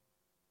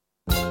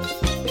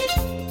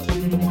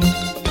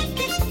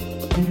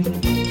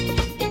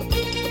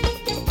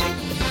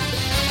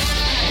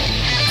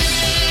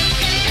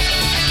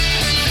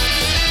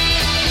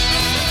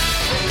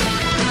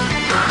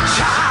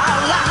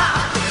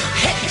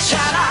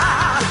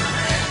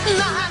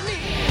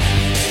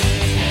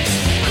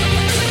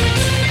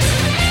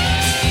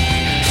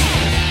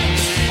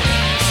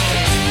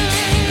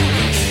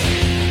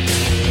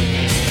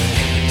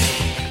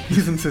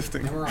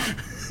insisting. And we're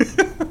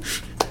on.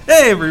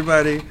 Hey,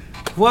 everybody.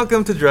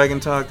 Welcome to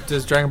Dragon Talk.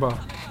 Just Dragon Ball.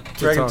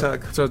 Dragon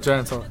Talk. So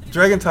Dragon Talk.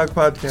 Dragon Talk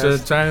podcast.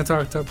 Just Dragon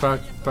Talk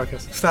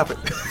podcast. Stop it.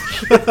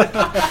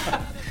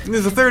 This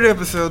is the third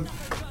episode.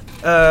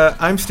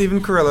 I'm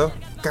Steven Carrillo.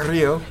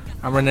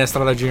 I'm Rene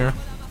Estrada Jr.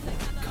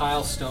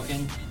 Kyle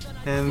Stoken.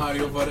 And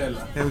Mario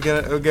Varela. And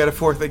we got a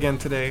fourth again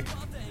today.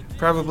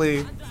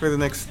 Probably for the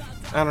next,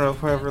 I don't know,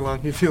 however long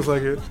he feels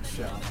like it. I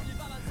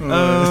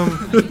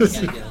think we gotta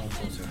get a little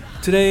closer.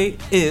 Today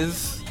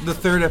is the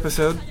third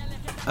episode.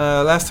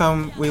 Last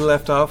time we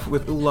left off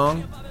with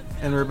Oolong,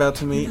 and we're about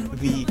to meet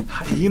the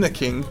Hyena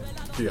King.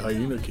 The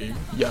Hyena King.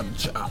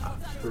 Yamcha.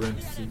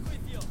 Parentheses.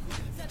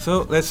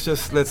 So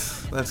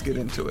let's get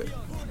into it.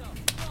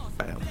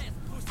 Bam.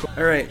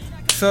 All right.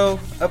 So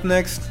up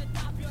next,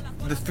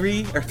 our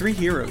three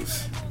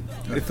heroes,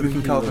 if we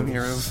can call them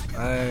heroes.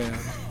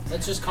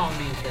 Let's just call them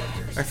main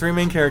characters. Our three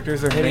main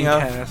characters are heading Main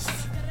out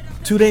cast.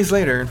 2 days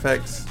later, in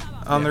fact,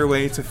 on their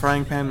way to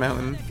Frying Pan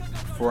Mountain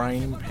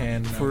Frying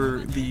Pan.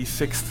 for the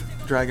 6th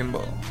Dragon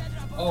Ball.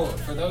 Oh,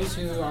 for those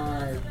who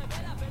are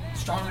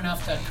strong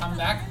enough to come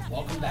back,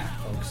 welcome back,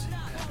 folks.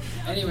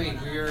 Anyway,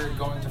 we're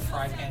going to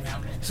Fry Pan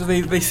Mountain. So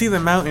they see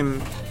the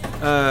mountain.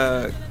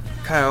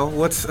 Kyle,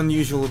 what's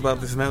unusual about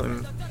this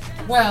mountain?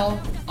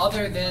 Well,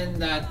 other than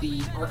that,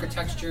 the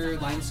architecture,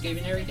 landscape,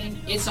 and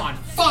everything, it's on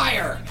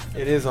fire.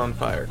 It is on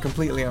fire,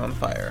 completely on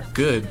fire.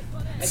 Good.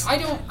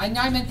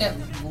 I meant that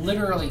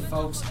literally,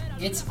 folks.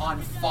 It's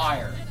on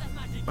fire.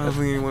 I don't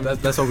think anyone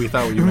That's what we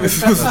thought you meant.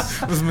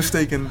 was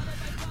mistaken.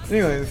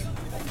 Anyways,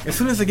 as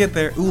soon as they get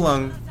there,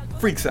 Oolong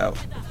freaks out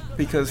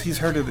because he's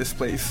heard of this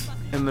place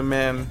and the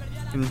man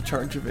in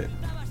charge of it.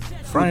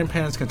 Frying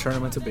pans can turn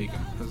them into bacon.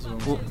 That's what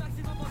I'm Well,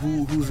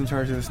 saying. who's in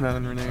charge of this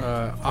mountain, Renee?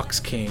 Ox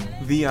King.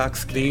 The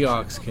Ox King. The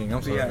Ox King.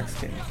 I'm sorry. The Ox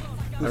King.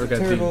 Who's I a forgot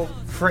terrible,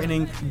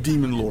 frightening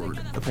demon lord,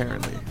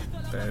 apparently.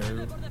 It's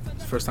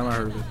the first time I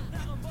heard of it.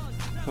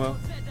 Well,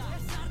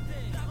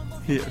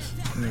 he is.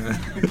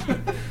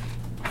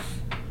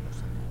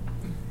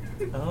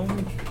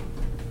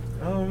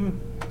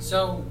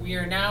 So we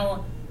are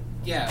now,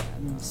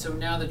 So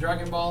now the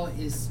Dragon Ball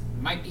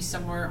might be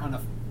somewhere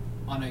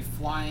on a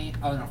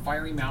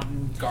fiery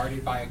mountain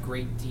guarded by a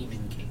great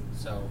demon king.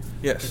 So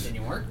Yes.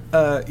 continue work.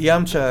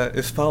 Yamcha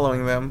is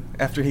following them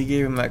after he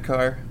gave him that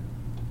car.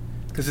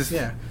 Because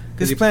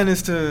his plan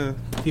is to...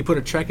 He put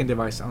a tracking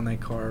device on that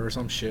car or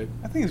some shit.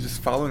 I think he's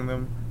just following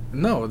them.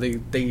 No, they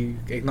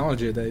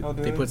acknowledge it. Oh,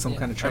 They did put some Yeah.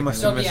 kind of I tracking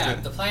must So have device. missed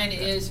it. the plan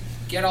is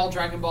get all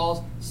Dragon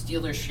Balls,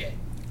 steal their shit.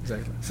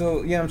 Exactly.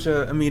 So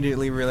Yamcha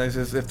immediately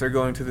realizes if they're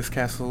going to this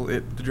castle, the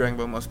Dragon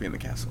Ball must be in the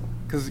castle.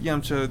 Because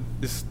Yamcha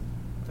is,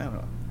 I don't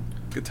know,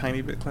 a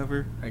tiny bit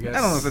clever. I guess. I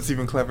don't know if that's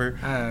even clever.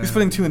 He's Uh,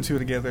 putting 2 and 2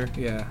 together.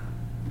 Yeah.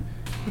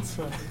 It's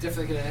fine.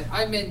 Definitely gonna.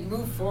 I meant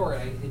move forward.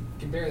 I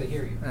can barely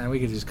hear you. We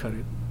could just cut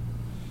it.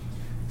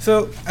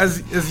 So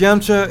as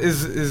Yamcha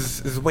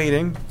is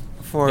waiting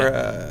for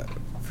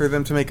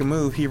them to make a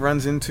move, he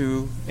runs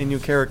into a new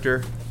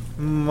character,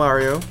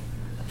 Mario.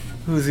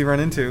 Who does he run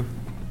into?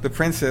 The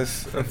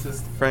princess of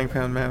Princess Frying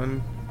Pan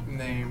Mountain,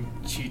 named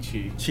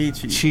Chi-Chi.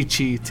 Chi-Chi.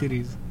 Chi-Chi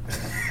titties.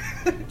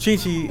 Chi-Chi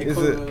is a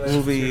Equivalent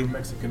movie. to a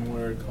Mexican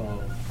word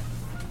called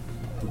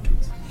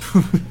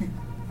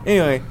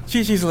Anyway,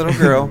 Chi-Chi's a little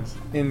girl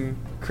in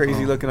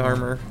crazy looking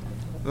armor,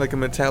 like a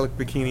metallic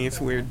bikini.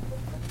 It's weird.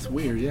 It's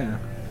weird, yeah.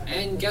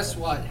 And guess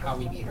what? How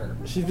we meet her?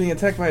 She's being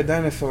attacked by a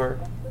dinosaur,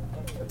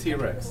 a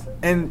T-Rex.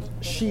 and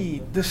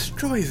she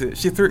destroys it.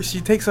 She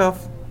takes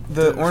off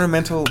the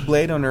ornamental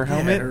blade on her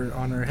helmet,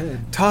 On her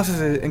head.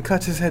 tosses it, and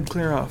cuts his head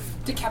clear off.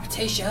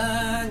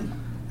 Decapitation.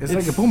 It's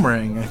like a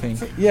boomerang, I think.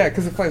 Yeah,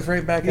 because it flies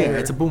right back at her. Yeah,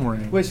 it's a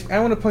boomerang. Which I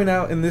want to point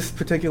out in this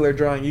particular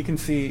drawing, you can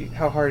see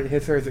how hard it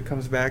hits her as it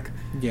comes back.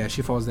 Yeah,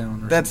 she falls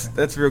down. Or That's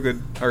something. real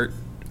good art.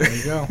 There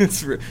you go.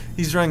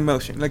 He's drawing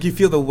motion, like you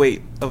feel the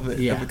weight of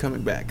it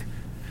coming back.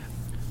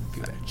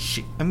 Feel that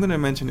shit. I'm gonna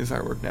mention his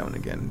artwork now and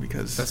again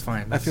because That's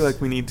fine. I feel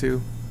like we need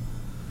to.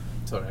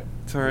 It's alright.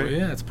 It's alright. Well,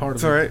 yeah, it's part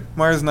It's of it. alright.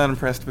 Mara's not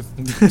impressed with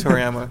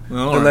Toriyama, the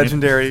Alright.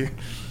 legendary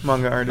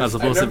manga artist.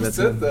 That's I Most of never it's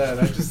said in. that.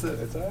 I just said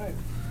it's alright.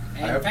 I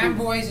And approve.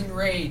 fanboys in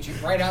rage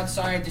right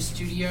outside the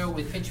studio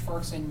with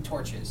pitchforks and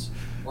torches.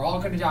 We're all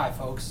gonna die,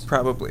 folks.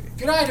 Probably.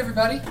 Good night,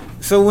 everybody.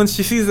 So when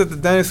she sees that the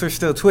dinosaur's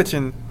still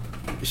twitching,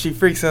 she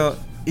freaks out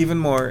even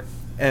more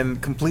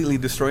and completely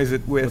destroys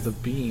it With a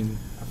with. beam.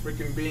 A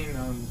freaking bean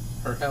on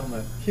her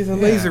helmet. She has a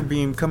Yeah. laser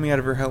beam coming out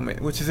of her helmet,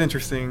 which is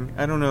interesting.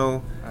 I don't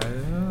know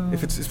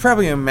if it's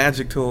probably a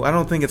magic tool. I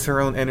don't think it's her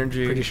own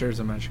energy. Pretty sure it's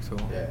a magic tool.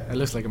 Yeah. It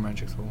looks like a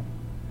magic tool.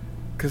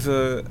 Because,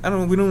 I don't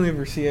know, we don't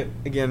ever see it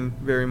again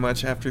very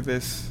much after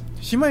this.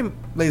 She might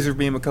laser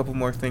beam a couple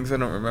more things, I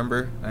don't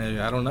remember.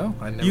 I don't know.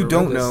 I never You read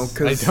don't this. know, I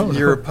because don't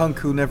you're a know. punk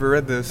who never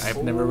read this.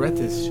 I've never read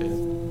this shit.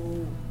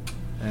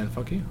 And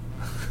fuck you.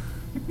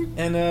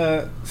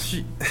 And,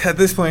 she, at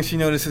this point, she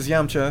notices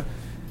Yamcha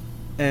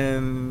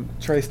and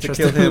tries to Just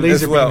kill him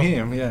laser as well.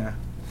 beam him, yeah.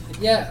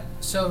 Yeah.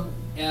 So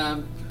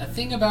a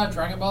thing about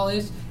Dragon Ball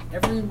is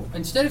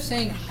instead of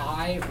saying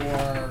hi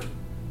or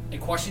and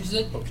questions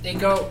it, they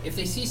go, if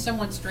they see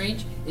someone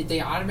strange,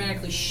 they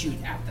automatically shoot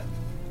at them.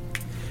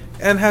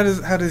 And how does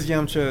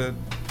Yamcha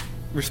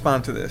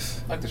respond to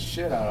this? Like the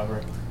shit out of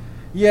her.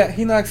 Yeah,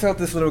 he knocks out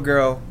this little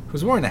girl.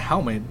 Who's wearing a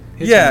helmet? hits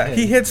her in Yeah, the head.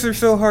 he hits her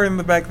so hard in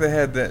the back of the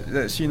head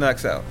that she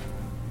knocks out.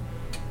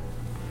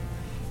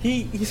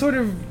 He sort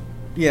of,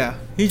 yeah,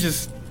 he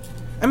just,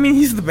 I mean,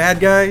 he's the bad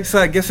guy, so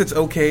I guess it's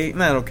okay.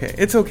 Not okay.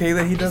 It's okay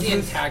that he does He's the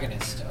this.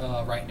 antagonist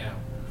right now.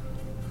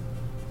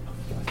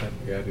 That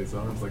guy had his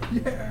arms like,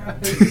 yeah.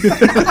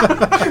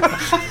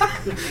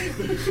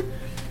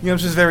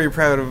 Yamcha's very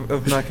proud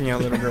of knocking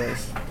out little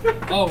girls.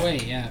 Oh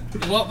wait, yeah.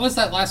 What was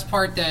that last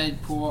part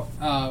that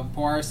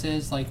Puar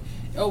says? Like,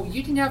 oh,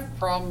 you didn't have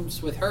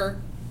problems with her,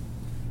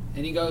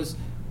 and he goes,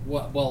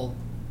 well,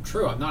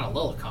 true. I'm not a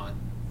Lilicon.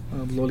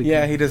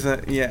 Yeah, he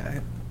doesn't. Yeah,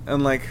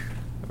 unlike.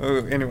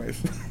 Oh,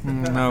 anyways.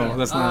 No,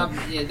 that's not.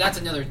 Yeah, that's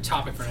another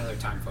topic for another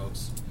time,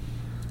 folks.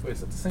 Wait, is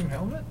that the same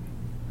helmet?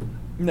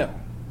 No.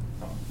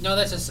 No,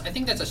 I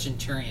think that's a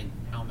Centurion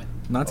helmet.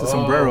 Not a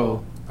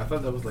sombrero. I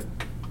thought that was like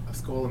a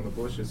skull in the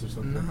bushes or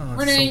something. No, it's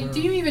Renee, sombrero.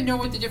 do you even know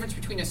what the difference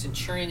between a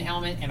Centurion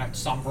helmet and a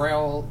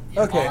sombrero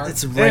Okay, are?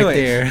 It's right Anyways.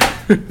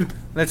 there.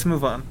 Let's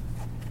move on.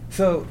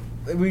 So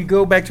we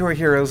go back to our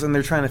heroes, and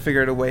they're trying to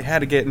figure out a way how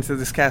to get into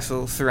this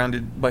castle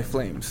surrounded by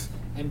flames.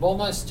 And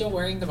Bulma is still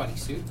wearing the bunny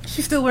suit.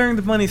 She's still wearing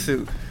the bunny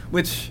suit,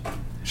 which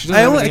She doesn't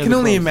have I any can other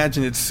only clothes.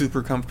 imagine it's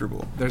super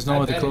comfortable. There's no I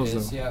other bet clothes it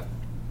is, though. yeah.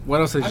 What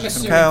else is I'm she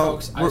assuming- Kyle,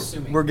 folks, I'm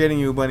assuming. we're getting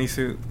you a bunny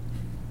suit.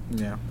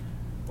 Yeah.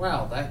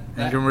 Well, And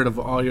that getting rid of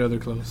all your other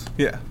clothes.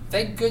 Yeah.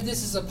 thank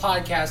goodness this is a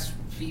podcast,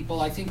 people.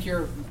 I think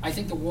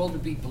the world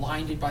would be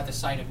blinded by the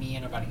sight of me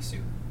in a bunny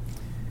suit.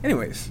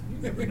 Anyways, You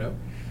never know.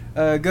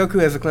 Goku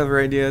has a clever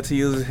idea to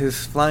use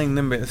his flying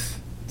Nimbus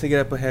to get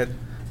up ahead.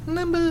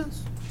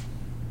 Nimbus.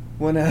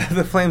 When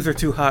the flames are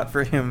too hot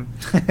for him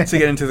to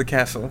get into the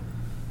castle.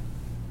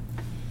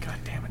 God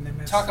damn it,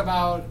 Nimbus. Talk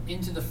about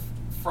into the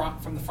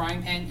from the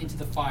frying pan into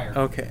the fire.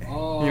 Okay.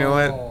 Oh. You know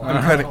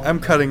what? I'm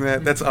cutting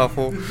that. That's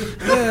awful.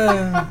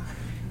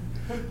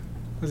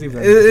 Let's leave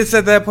that. It's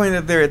at that point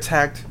that they're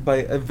attacked by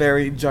a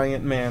very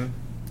giant man,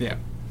 Yeah.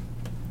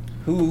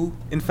 who,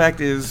 in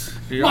fact, is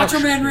Macho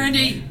Man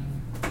Randy.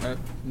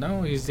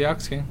 No, he's the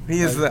Ox King.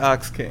 he is the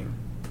Ox King,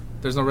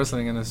 There's no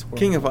wrestling in this world.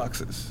 King of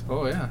Oxes,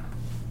 Oh yeah.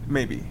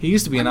 maybe. He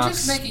used to be an I'm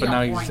ox, just making but a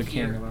now he's point the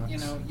king here. of ox.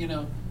 You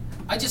know.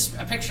 I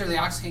picture the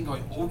Ox King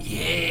going, "Oh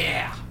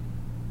yeah."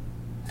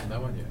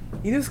 That one, yeah.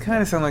 He does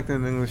kind of sound like the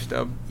English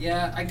dub.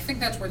 Yeah, I think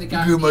that's where the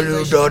guy.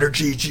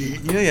 Chi-Chi.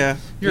 Yeah,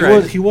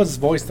 you're He right. was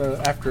voiced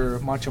after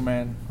Macho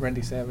Man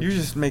Randy Savage. You're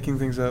just making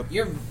things up.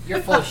 You're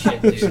full of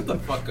shit, dude. Shut the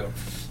fuck up.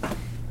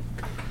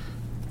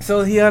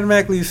 So he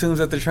automatically assumes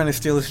that they're trying to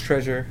steal his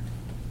treasure.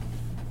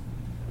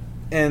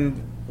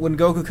 And when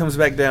Goku comes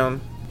back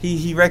down,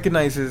 he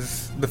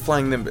recognizes the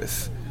flying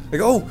Nimbus.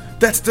 Like, oh,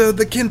 that's the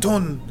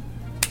Kinton.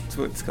 That's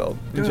what it's called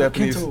in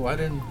Japanese. Kinto, I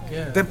didn't.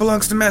 Yeah. That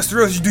belongs to Master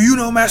Roshi. Do you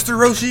know Master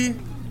Roshi?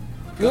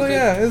 Oh Okay.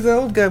 yeah, it's the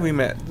old guy we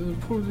met. the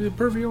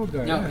pervy old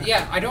guy. No,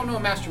 yeah, I don't know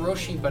Master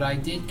Roshi, but I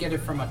did get it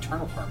from a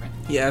Eternal Hermit.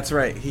 Yeah, that's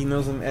right. He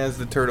knows him as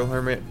the Turtle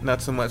Hermit,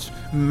 not so much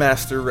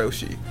Master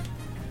Roshi.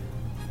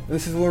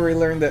 This is where we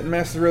learned that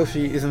Master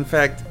Roshi is in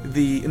fact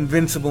the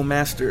invincible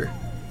master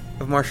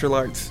of martial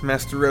arts,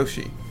 Master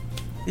Roshi.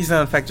 He's not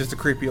in fact just a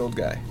creepy old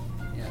guy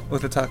Yeah,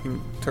 with a talking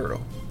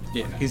turtle.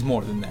 Yeah, he's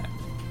more than that.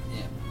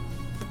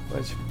 yeah.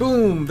 Which,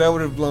 boom, that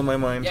would have blown my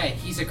mind. Yeah,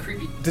 he's a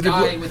creepy Did it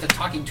guy blo- with a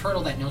talking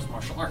turtle that knows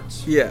martial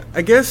arts. Yeah,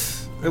 I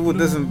guess it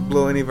doesn't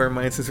blow any of our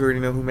minds since we already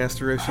know who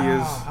Master Roshi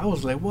I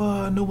was like,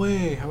 what? No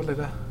way. I was like,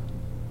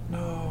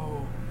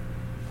 no.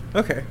 is.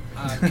 Okay.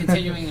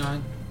 Continuing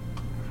on.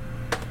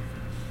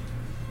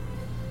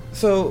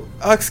 So,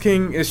 Ox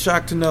King is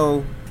shocked to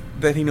know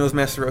that he knows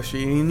Master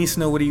Roshi, and he needs to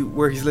know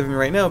where he's living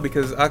right now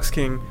because Ox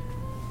King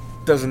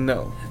doesn't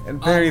know.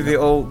 And apparently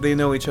they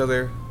know each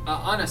other.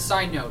 On a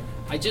side note,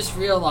 I just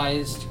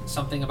realized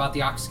something about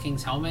the Ox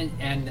King's helmet,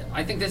 and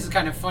I think this is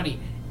kind of funny.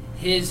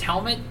 His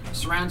helmet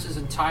surrounds his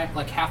entire,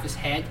 like half his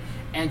head,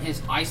 and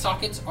his eye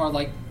sockets are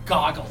like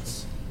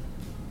goggles.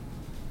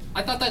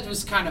 I thought that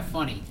was kind of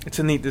funny. It's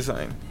a neat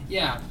design.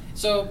 Yeah.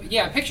 So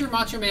yeah, picture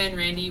Macho Man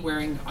Randy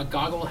wearing a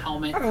goggle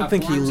helmet. I don't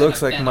think he horns, and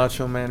looks a like venom.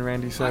 Macho Man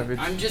Randy Savage.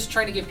 I'm just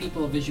trying to give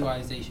people a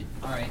visualization.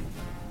 All right.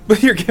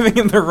 But you're giving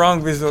him the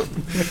wrong visual.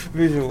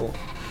 Come on,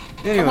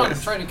 I'm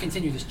Anyways. trying to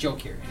continue this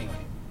joke here. Anyway.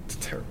 It's a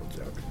terrible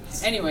joke.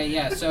 Anyway,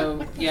 yeah.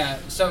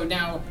 So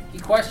now he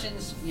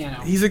questions. You know.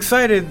 He's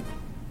excited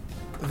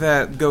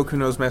that Goku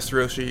knows Master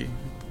Roshi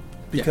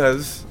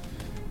because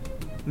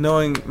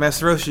knowing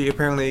Master Roshi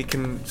apparently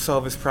can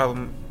solve his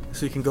problem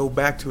so he can go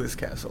back to his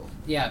castle.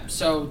 Yeah,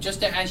 so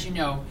just as you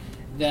know,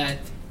 that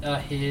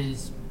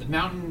the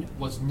mountain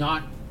was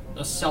not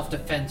a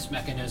self-defense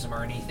mechanism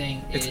or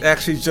anything. It's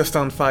actually just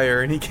on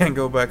fire and he can't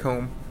go back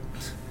home.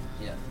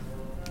 Yeah.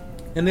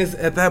 And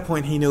at that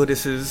point he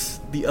notices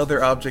the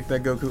other object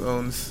that Goku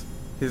owns,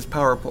 his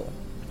power pole.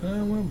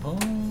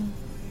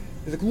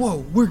 He's like, whoa,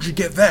 where'd you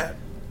get that?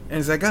 And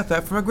he's like, I got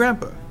that from my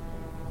grandpa.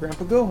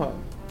 Grandpa Gohan.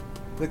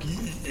 Like,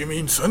 you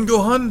mean Son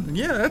Gohan?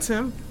 Yeah, that's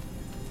him.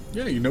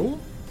 Yeah, you know him?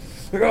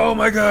 Like, oh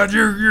my god,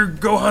 you're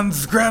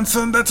Gohan's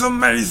grandson? That's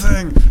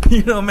amazing!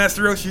 You know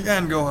Master Roshi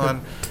and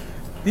Gohan.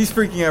 He's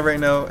freaking out right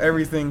now.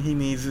 Everything he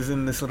needs is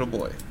in this little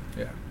boy.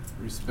 Yeah.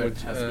 Respect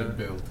Which, has been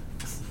built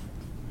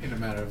in a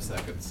matter of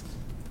seconds.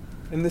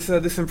 And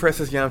this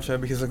impresses Yamcha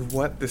because, like,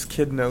 what? This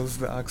kid knows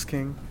the Ox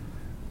King?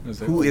 It's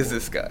like, Who oh, is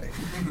this guy?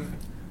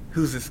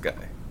 Who's this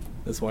guy?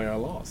 That's why I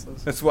lost.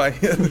 That's why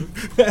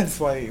that's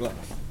why he lost.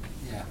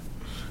 Yeah.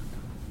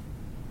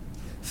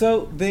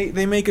 So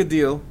they make a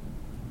deal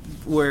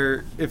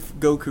where if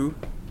Goku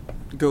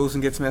goes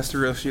and gets Master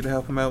Roshi to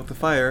help him out with the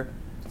fire,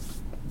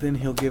 then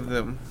he'll give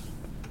them.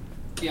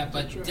 Yeah,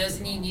 but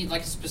doesn't he need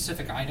like a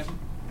specific item?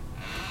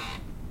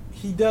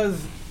 He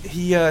does.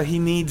 He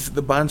needs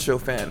the Bancho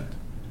fan,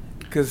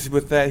 because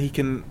with that he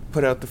can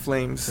put out the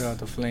flames Put out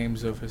the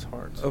flames of his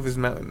heart. of his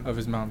mountain. Of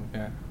his mountain,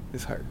 yeah.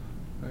 His heart.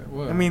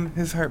 Well, I mean,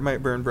 his heart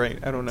might burn bright.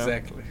 I don't know.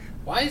 exactly.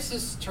 Why is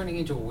this turning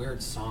into a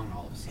weird song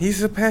all of a sudden?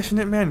 He's a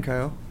passionate man,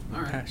 Kyle.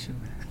 All right. Passion.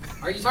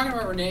 Are you talking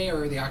about Renee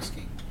or the Ox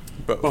King?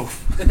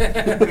 Both.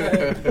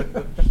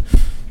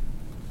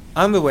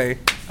 On the way,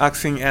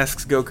 Ox King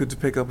asks Goku to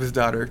pick up his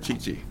daughter,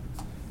 Chi-Chi.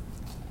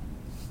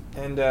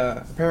 And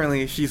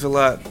apparently she's a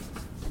lot,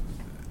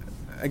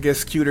 I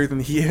guess, cuter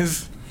than he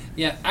is.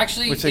 Yeah,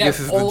 actually, Which I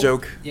guess is the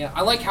joke. Yeah,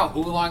 I like how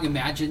Oolong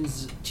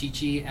imagines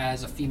Chi-Chi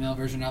as a female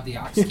version of the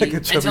Ox Like King a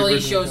chubby until he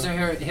version shows of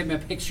him a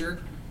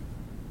picture.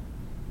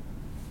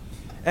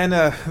 And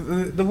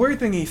the weird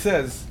thing he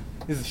says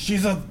is,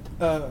 she's a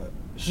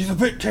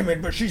bit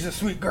timid, but she's a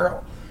sweet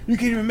girl. You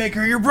can even make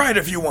her your bride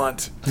if you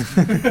want.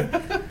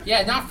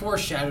 Yeah, not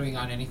foreshadowing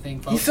on anything,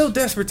 folks. He's so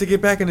desperate to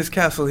get back in his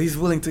castle, he's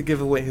willing to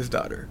give away his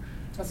daughter.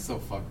 That's so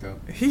fucked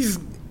up. He's,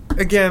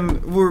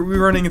 again, we're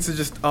running into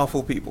just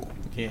awful people.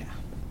 Yeah.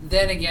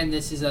 Then again,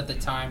 this is at the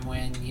time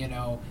when, you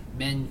know,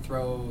 men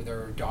throw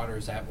their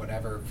daughters at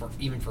whatever,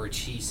 even for a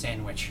cheese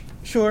sandwich.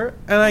 Sure,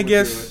 and I would do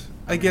guess it.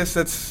 I guess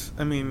that's.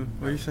 I mean,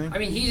 what are you saying? I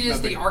mean, he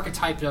is the Nothing.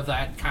 archetype of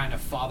that kind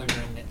of father,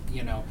 and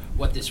you know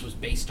what this was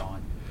based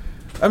on.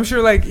 I'm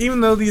sure, like, even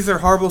though these are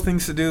horrible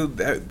things to do,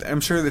 I'm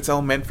sure it's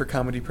all meant for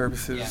comedy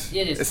purposes.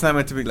 Yeah, it is. It's not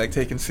meant to be like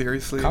taken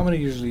seriously. Comedy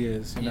usually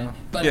is, you know.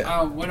 But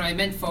Yeah. what I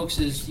meant, folks,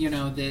 is you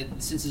know that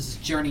since this is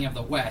Journey of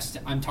the West,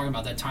 I'm talking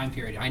about that time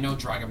period. I know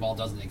Dragon Ball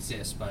doesn't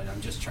exist, but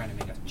I'm just trying to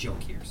make a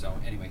joke here. So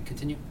anyway,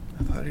 continue.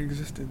 I thought it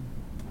existed.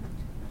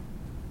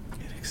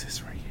 It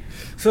exists right here.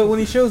 So when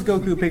he shows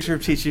Goku a picture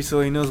of Chi-Chi so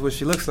he knows what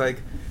she looks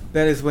like,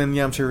 that is when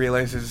Yamcha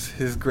realizes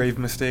his grave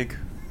mistake.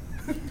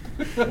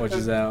 Which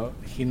is out.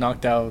 He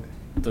knocked out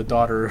the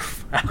daughter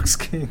of Ox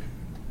King.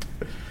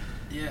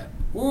 Yeah.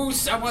 Ooh,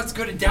 someone's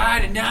gonna die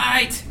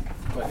tonight.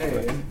 But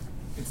hey,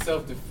 in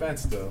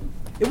self-defense though.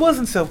 It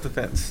wasn't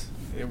self-defense.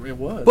 It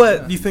was.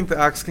 But yeah. do you think the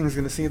Ox King's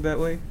going to see it that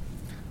way?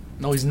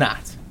 No, he's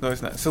not. No,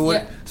 he's not. So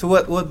what? Yeah. So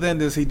what then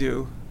does he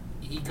do?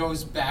 He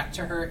goes back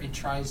to her and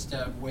tries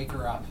to wake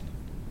her up.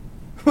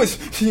 Which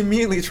he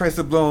immediately tries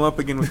to blow him up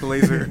again with the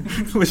laser,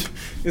 which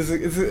is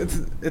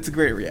it's a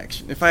great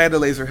reaction. If I had a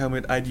laser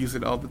helmet, I'd use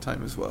it all the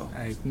time as well.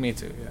 Me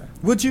too, yeah.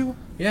 Would you?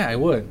 Yeah, I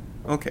would.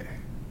 Okay,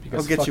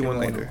 Because I'll get you fucking one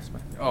no later. else,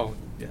 man. Oh,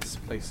 yes,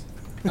 please.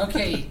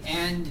 Okay,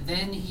 and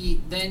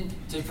then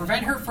to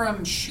prevent her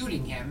from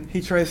shooting him,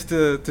 He tries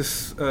to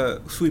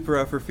sweep her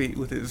off her feet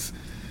with his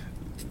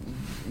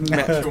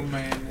Macho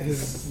man.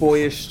 his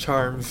boyish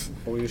charms,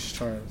 Boyish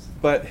charms.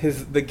 but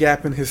the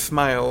gap in his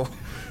smile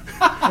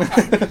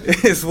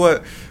is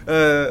what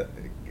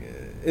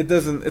it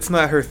doesn't. It's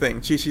not her thing.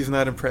 Chi-Chi's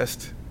not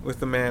impressed with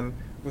the man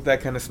with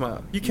that kind of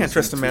smile. You can't Missing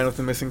trust a man tooth. with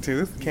a missing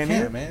tooth, can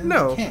can't, you? man.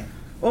 No, You can't.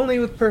 only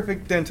with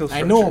perfect dental I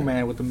structure. know a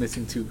man with a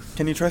missing tooth.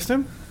 Can you trust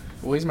him?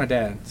 Well, he's my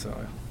dad, so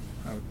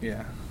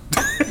yeah.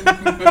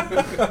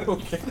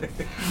 Okay.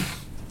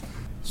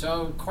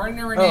 so according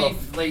to Renee,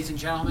 Oh. ladies and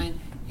gentlemen,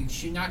 you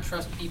should not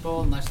trust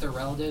people unless they're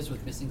relatives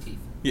with missing teeth.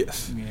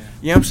 Yes.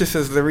 Yeah. Yamcha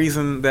says the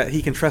reason that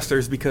he can trust her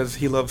is because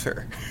he loves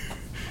her.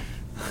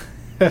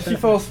 She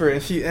falls for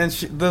it.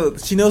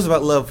 She knows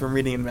about love from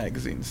reading in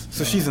magazines,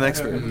 so she's an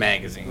expert.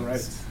 Magazines.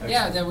 Right.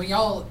 Yeah, then we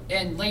all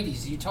and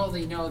ladies, you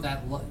totally know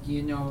that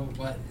you know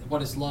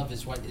what is love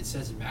is what it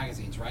says in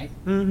magazines, right?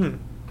 Mm-hmm.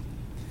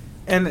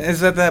 And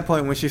it's at that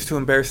point when she's too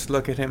embarrassed to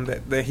look at him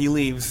that he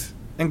leaves,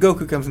 and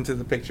Goku comes into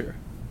the picture.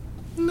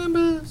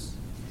 Numbers.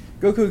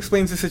 Goku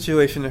explains the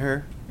situation to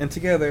her, and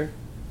together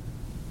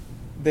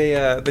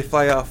they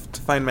fly off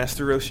to find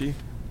Master Roshi.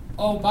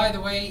 Oh, by the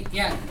way,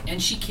 yeah,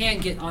 and she can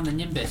get on the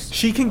Nimbus.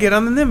 She can get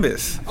on the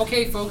Nimbus.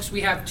 Okay, folks,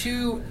 we have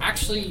two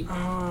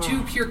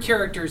pure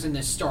characters in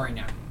this story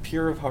now.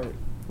 Pure of heart,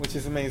 which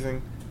is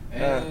amazing.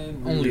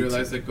 And we Only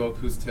realize that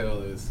Goku's tail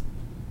is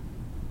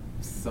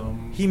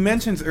some. He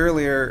mentions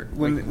earlier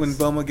when Weakness.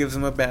 Bulma gives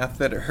him a bath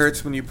that it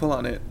hurts when you pull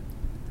on it.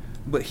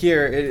 But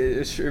here,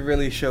 it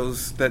really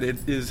shows that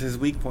it is his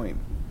weak point.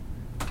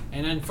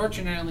 And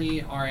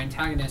unfortunately, our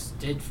antagonist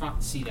did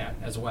see that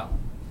as well.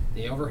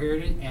 They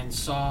overheard it and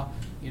saw,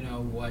 you know,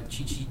 what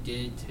Chi-Chi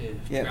did to.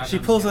 Yeah, grab she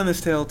him. pulls on his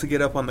tail to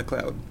get up on the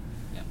cloud,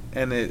 Yeah.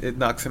 and it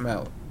knocks him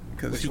out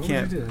because he Which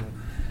can't. one did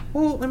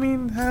Well, I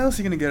mean, how else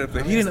are you gonna get up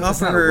there? I He mean, didn't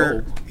it's offer not a her.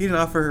 rope. He didn't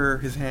offer her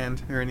his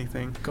hand or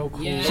anything.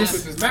 Goku. Yeah. Just-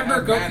 Goku does remember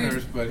have Goku-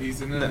 manners, but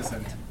he's an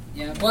innocent.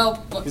 Yeah,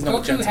 well, but He's not a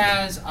Goku gentleman.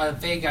 has a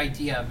vague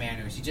idea of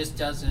manners. He just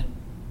doesn't.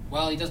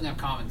 Well, he doesn't have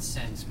common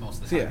sense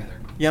most of So the yeah, time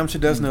either. Yamcha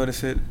does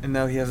notice it, and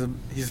now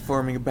he's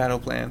forming a battle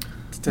plan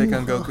to take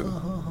on Goku.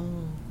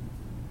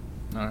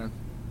 All right.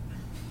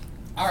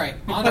 All right,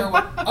 on our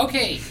way.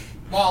 Okay,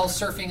 while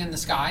surfing in the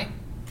sky.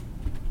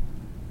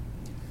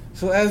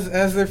 So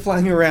as they're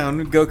flying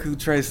around, Goku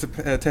tries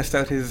to test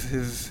out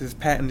his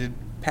patented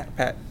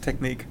pat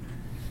technique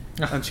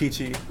on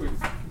Chi-Chi.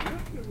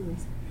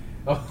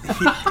 Oh.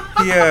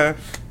 He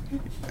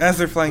as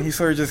they're flying, he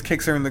sort of just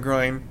kicks her in the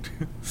groin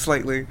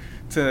slightly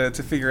to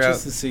figure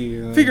Just to out see.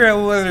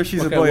 whether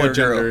she's a what boy or what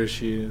gender girl.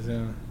 she is.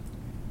 Yeah.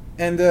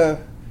 And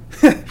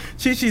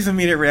Chi-Chi's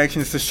immediate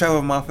reaction is to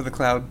shove him off of the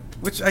cloud,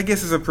 which I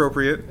guess is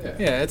appropriate.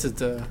 Yeah, it's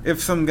a. If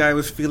some guy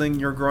was feeling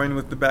your groin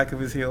with the back of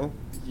his heel.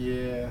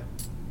 Yeah.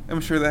 I'm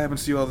sure that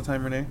happens to you all the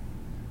time, Renee.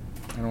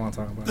 I don't want to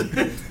talk about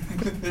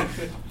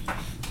it.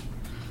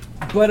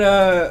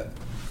 But,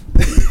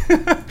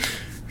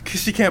 because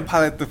she can't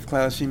pilot the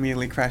cloud, she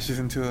immediately crashes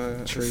into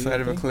a Tree,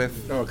 side of a I think?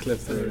 cliff. Oh, a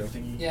cliff. There you go.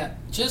 Yeah,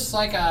 just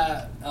like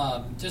a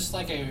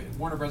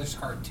Warner Brothers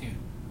cartoon.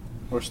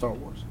 Or Star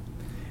Wars.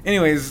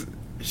 Anyways,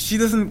 she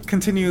doesn't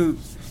continue,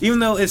 even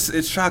though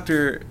it's shocked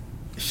her,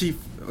 she,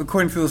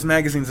 according to those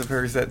magazines of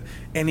hers, that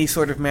any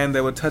sort of man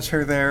that would touch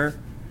her there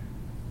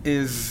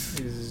is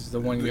Is the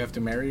one you have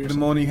to marry or the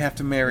something? one you have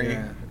to marry,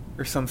 Yeah.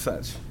 or some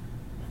such.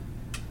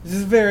 It's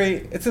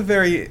a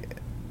very,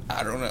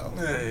 I don't know.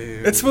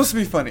 It's supposed to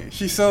be funny.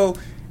 She's so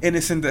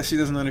innocent that she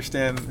doesn't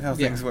understand how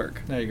Yeah. things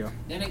work. There you go.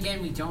 Then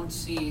again, we don't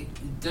see.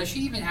 Does she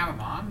even have a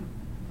mom?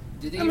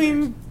 Did they? I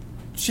mean,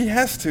 she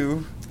has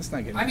to. Let's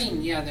not get. I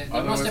mean, yeah, there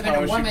Otherwise, must have been how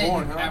a was she woman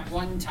born, huh? at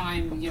one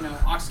time. You know,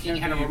 Ox King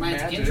Can't had a be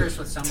romantic magic. interest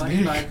with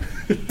somebody, but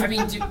I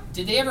mean,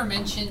 did they ever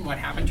mention what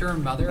happened to her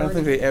mother? I don't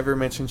think they ever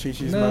mentioned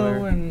Chi-Chi's no,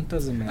 mother. and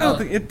doesn't matter. I don't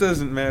think it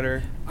doesn't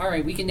matter. All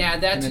right, we can add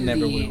that And to it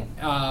never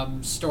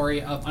the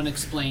story of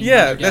unexplained. Yeah,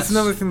 mother that's deaths.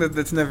 another thing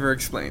that's never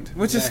explained,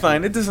 which is Exactly.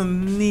 fine. It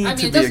doesn't need I mean,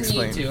 to it be doesn't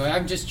explained. need to.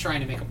 I'm just trying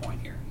to make a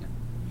point here.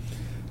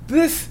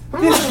 This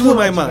blew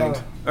my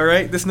mind. All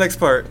right, this next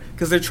part,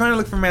 because they're trying to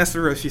look for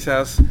Master Roshi's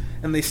house,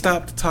 and they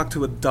stop to talk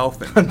to a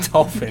dolphin. A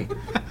dolphin.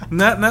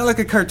 not like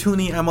a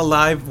cartoony "I'm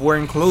alive"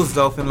 wearing clothes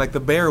dolphin like the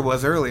bear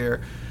was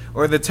earlier,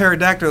 or the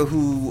pterodactyl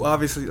who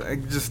obviously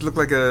just looked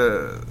like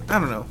a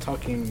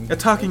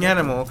talking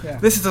animal. Yeah.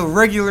 This is a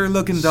regular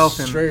looking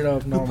dolphin. Straight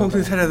up Who normal poked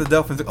his dolphin. head out of the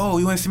dolphin? Like, oh,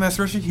 you want to see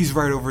Master Roshi? He's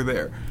right over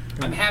there.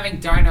 I'm having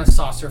Dino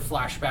Saucer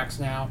flashbacks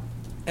now.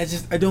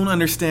 I don't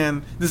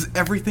understand. Does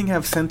everything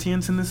have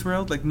sentience in this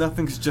world? Like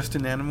nothing's just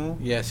an animal.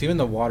 Yes, even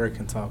the water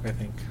can talk. I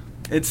think.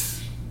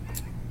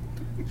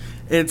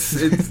 It's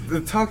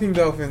the talking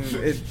dolphin.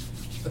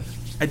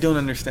 I don't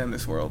understand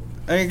this world.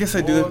 I guess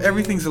I do. Well, I If mean-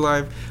 everything's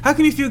alive, how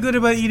can you feel good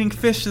about eating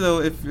fish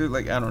though? If you're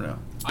like, I don't know.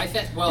 I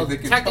think. Well, If they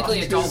can technically,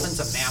 a talk, dolphin's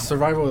a mammal.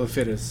 Survival of the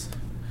fittest.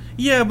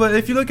 Yeah, but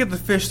if you look at the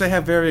fish, they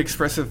have very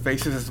expressive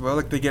faces as well.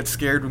 Like they get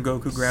scared when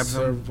Goku grabs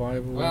them.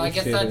 Survival. Well, I of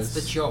the guess that's fittest.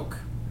 the joke.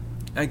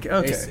 Okay.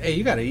 Hey,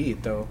 you gotta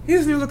eat though. He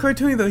doesn't even look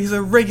cartoony though. He's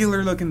a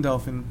regular looking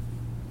dolphin.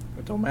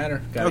 It don't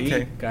matter. Gotta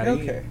Okay. eat. Gotta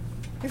Okay.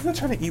 He's not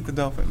trying to eat the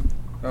dolphin. eat.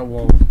 Oh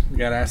well, we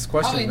gotta ask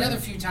questions. Probably another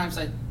then. few times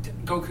that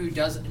Goku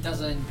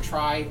doesn't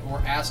try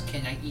or ask,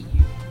 "Can I eat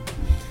you?"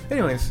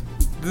 Anyways,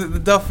 the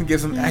dolphin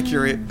gives him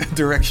accurate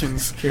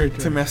directions Accurate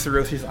to Master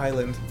Roshi's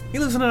island. He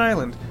lives on an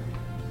island.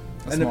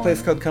 That's in a small.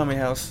 place called Kame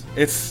House.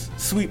 It's a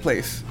sweet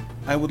place.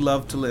 I would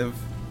love to live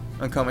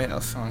on Kame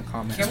House. On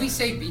comment. Can we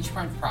say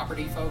beachfront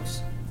property,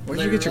 folks? Where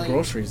do you get your Literally.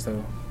 groceries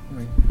though?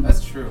 Like,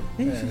 That's true.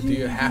 yeah, do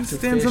you have to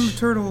stands fish? on the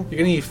turtle. You're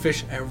gonna eat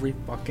fish every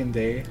fucking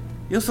day.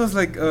 He also has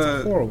like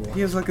horrible.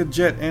 he has like a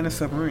jet and a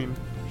submarine.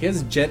 He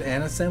has a jet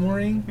and a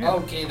submarine. Yeah.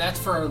 Okay, that's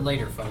for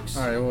later, folks.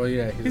 All right. Well,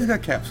 yeah. He's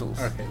got capsules.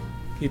 Okay.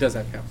 He does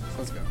have capsules.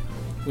 Let's go.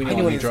 We need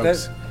Anyways,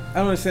 drugs. I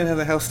don't understand how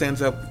the house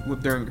stands up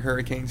during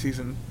hurricane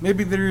season.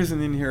 Maybe there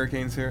isn't any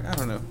hurricanes here. I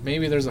don't know.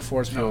 Maybe there's a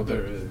force No, field.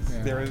 there is.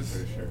 Yeah. There is.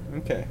 For sure.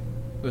 Okay.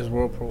 There's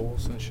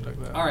whirlpools and shit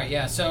like that. All right,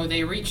 yeah. So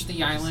they reach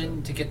the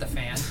island to get the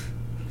fan.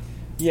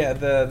 Yeah,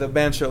 the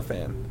Bancho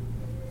fan,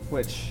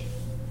 which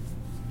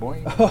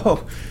Boing.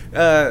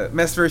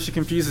 Master Roshi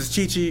confuses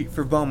Chi-Chi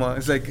for Bulma.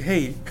 It's like,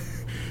 hey,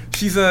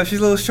 she's a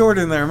little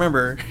shorter than I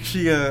remember.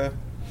 She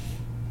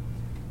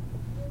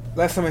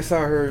last time I saw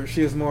her,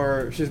 she's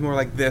more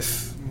like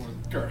this, More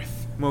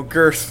girth. more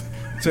girth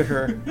to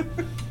her.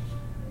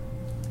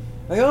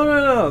 Like, oh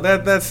no,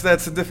 that's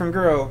a different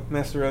girl,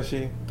 Master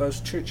Roshi. That's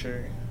Chichi.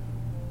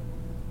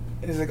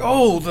 And he's like,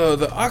 oh,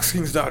 the Ox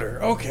King's daughter.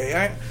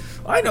 Okay,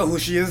 I know who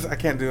she is. I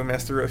can't do a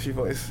Master Roshi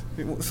voice.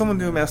 Someone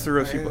do a Master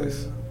Roshi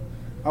voice.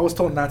 I was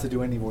told not to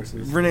do any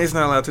voices. Renee's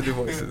not allowed to do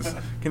voices.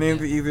 Can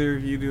either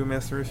of you do a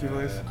Master Roshi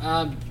voice?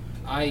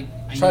 I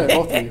Try it, need-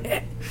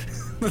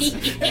 both of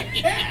you.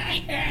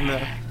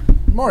 No.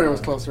 Mario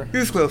was closer. He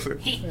was closer.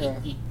 Yeah.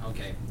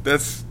 Okay.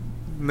 That's.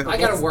 No, I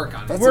gotta work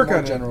on it. That's Work a more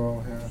on it.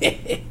 general.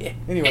 Yeah.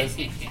 Anyways,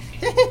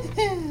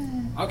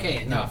 Okay,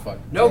 Nah, enough. fuck.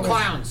 No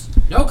clowns.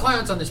 No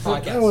clowns on this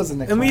podcast. That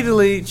wasn't a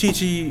Immediately,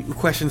 Chi-Chi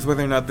questions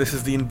whether or not this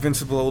is the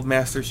invincible old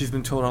master she's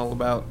been told all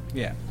about.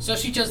 Yeah. So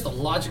she does the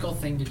logical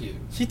thing to do.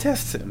 She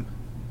tests him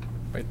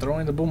By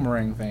throwing the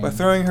boomerang thing. by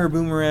throwing her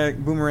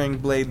boomerang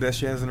blade that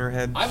she has in her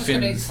head. I was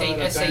going to Fins. say Oh,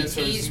 the dinosaur's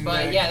SATs,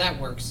 but neck. yeah,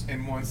 that works.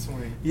 In one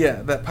swing.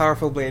 Yeah, that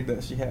powerful blade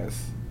that she has.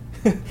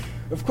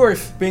 Of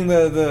course, being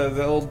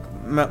the old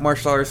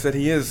martial artist that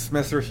he is,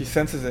 Master Roshi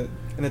senses it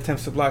and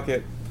attempts to block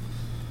it,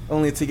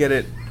 only to get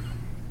it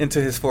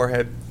into his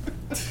forehead.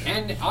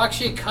 And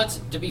actually,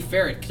 to be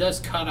fair, it does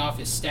cut off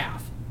his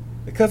staff.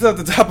 It cuts out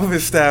the top of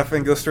his staff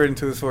and goes straight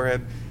into his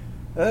forehead.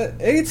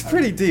 It's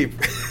pretty deep.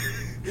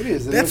 It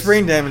is. It That's was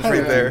brain damage right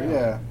kinda- there.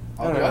 Yeah.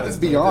 I don't know. It's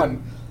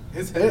beyond.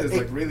 His head is It-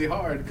 like really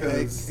hard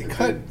because It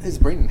cut his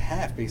brain in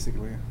half,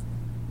 basically.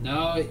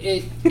 No,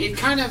 it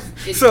kind of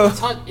it,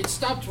 it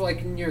stopped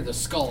like near the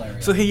skull area.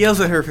 So he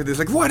yells at her for this,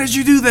 like, "Why did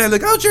you do that?"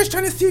 Like, "Oh, just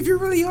trying to see if you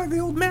really are the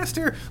old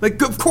master."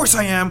 Like, "Of course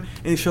I am."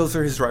 And he shows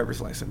her his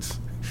driver's license.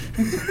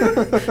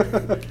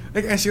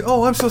 Like, and she,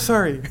 "Oh, I'm so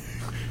sorry,"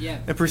 yeah,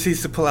 and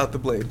proceeds to pull out the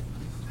blade.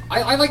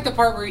 I like the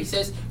part where he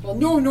says, "Well,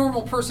 no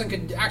normal person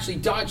could actually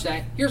dodge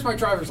that. Here's my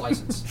driver's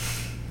license."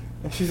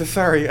 And she says,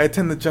 "Sorry, I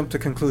tend to jump to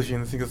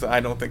conclusions." He goes, "I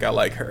don't think I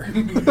like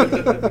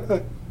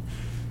her."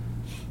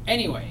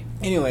 Anyway,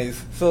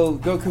 Anyways, so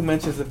Goku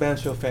mentions the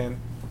Bancho fan.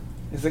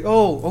 He's like,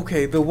 "Oh,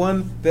 okay, the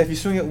one that if you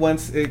swing it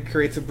once, it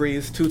creates a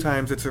breeze. 2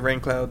 times, it's a rain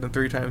cloud, and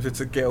 3 times, it's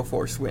a gale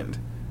force wind."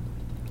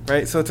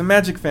 Right? So it's a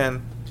magic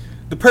fan.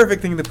 The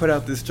perfect thing to put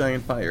out this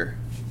giant fire.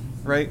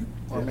 Right?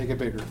 Or make it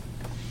bigger.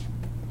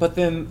 But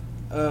then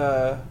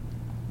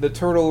the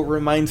turtle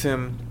reminds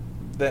him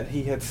that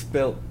he had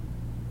spilt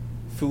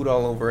food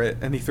all over it,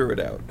 and he threw it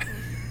out.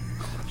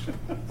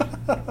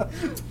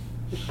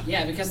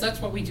 yeah, because that's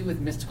what we do with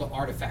mystical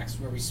artifacts,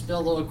 where we spill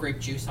a little grape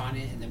juice on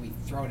it and then we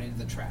throw it into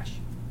the trash.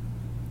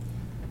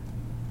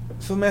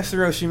 So Master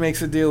Roshi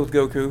makes a deal with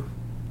Goku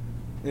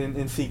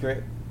in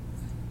secret.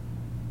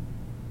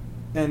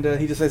 And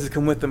he decides to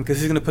come with them because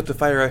he's going to put the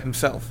fire out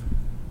himself.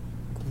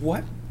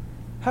 What?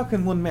 How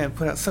can one man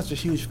put out such a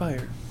huge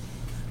fire?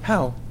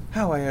 How?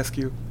 How, I ask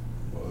you?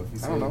 Well, if, you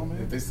I say, don't know,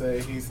 man. if they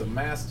say he's a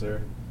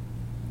master,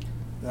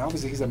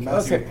 Obviously, he's a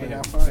master Okay. of putting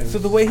out fires. So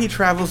the way he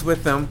travels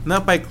with them,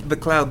 not by the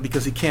cloud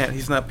because he can't,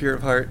 he's not pure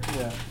of heart.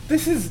 Yeah.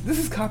 This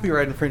is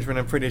copyright infringement,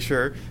 I'm pretty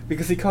sure,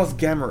 because he calls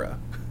Gamera.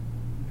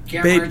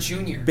 Gamera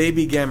Jr.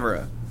 Baby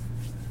Gamera.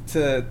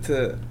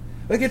 To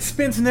like it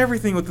spins and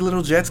everything with the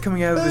little jets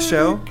coming out of the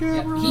shell.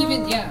 Yeah, he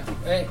even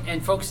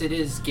and folks, it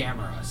is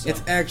Gamera. So.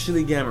 It's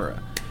actually Gamera.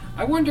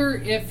 I wonder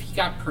if he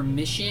got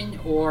permission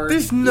or.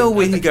 There's no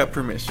way he got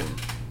permission.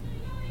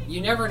 You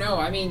never know.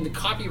 I mean, the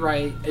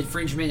copyright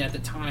infringement at the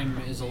time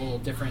is a little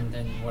different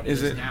than what it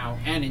Is is it? now,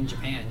 and in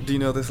Japan. Do you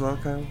know this law,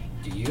 Kyle?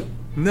 Do you?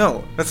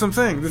 No, that's what I'm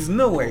saying. There's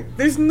no way.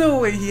 There's no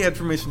way he had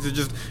permission to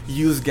just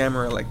use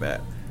Gamera like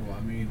that. well,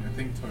 I mean, I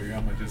think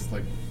Toriyama just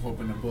like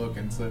opened a book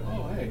and said,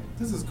 "Oh, hey,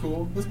 this is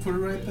cool. Let's put it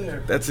right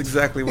there." That's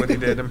exactly what he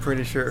did. I'm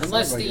pretty sure.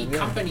 Unless like the it, yeah.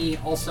 company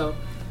also.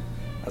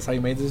 That's how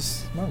you made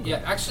this manga.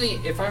 Yeah, actually,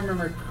 if I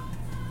remember,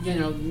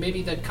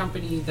 maybe the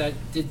company that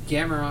did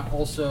Gamera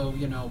also,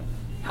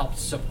 helped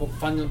support,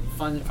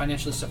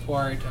 financially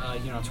support,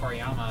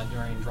 Toriyama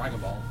during Dragon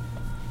Ball.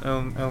 I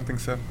don't think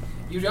so.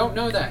 You don't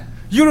know that.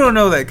 You don't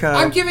know that, Kyle.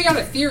 I'm giving out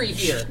a theory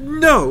here.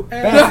 No.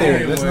 Bad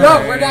theory. That's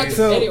No, we're not.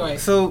 So, Anyway.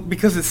 so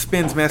because it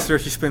spins, Master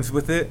Roshi spins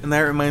with it, and that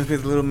reminds me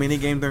of the little mini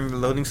game during the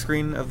loading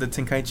screen of the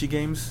Tenkaichi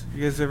games.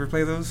 You guys ever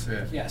play those?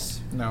 Yeah.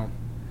 Yes, No.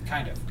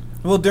 kind of.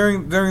 Well,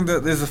 during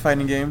there's a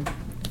fighting game,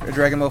 a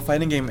Dragon Ball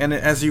fighting game, and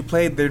as you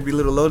played, there'd be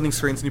little loading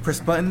screens, and you press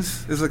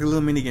buttons. It's like a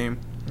little mini game,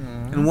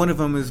 and one of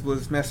them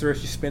was Master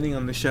Roshi spinning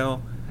on the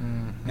shell,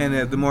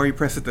 and the more you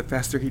press it, the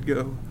faster he'd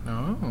go.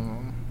 Oh.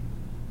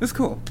 It's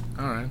cool.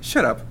 All right.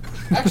 Shut up.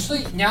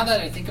 Actually, now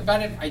that I think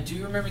about it, I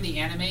do remember the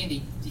anime.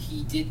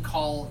 He did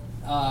call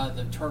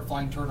the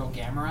flying turtle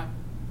Gamera.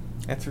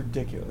 That's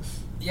ridiculous.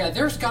 Yeah,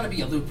 there's got to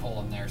be a loophole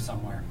in there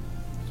somewhere.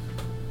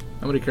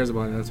 Nobody cares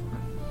about it. That's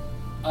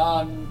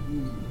why.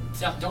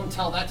 Don't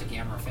tell that to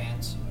Gamera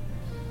fans.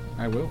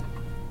 I will.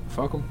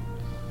 Fuck them.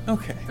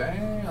 Okay.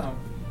 Damn.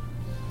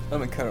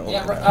 Let me cut it all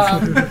Yeah,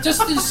 out.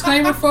 just a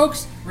disclaimer,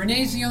 folks.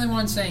 Renee's the only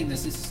one saying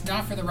this. This is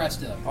not for the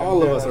rest of them.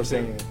 All of us are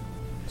saying it.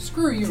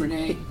 Screw you,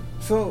 Renee.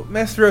 So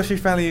Master Roshi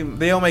finally,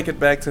 they all make it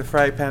back to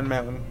Fry Pan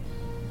Mountain,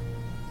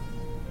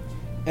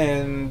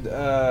 and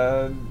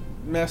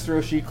Master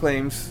Roshi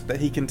claims that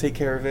he can take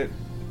care of it.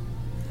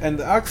 And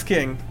the Ox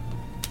King,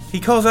 he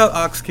calls out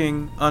Ox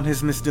King on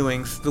his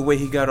misdoings, the way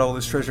he got all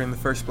this treasure in the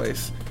first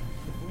place,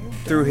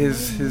 through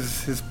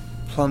his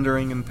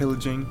plundering and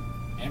pillaging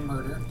And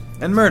murder.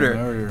 and murder.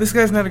 Murder. This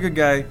guy's not a good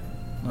guy.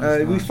 No,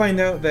 he's We not. find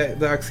out that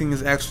the Ox King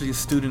is actually a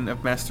student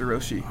of Master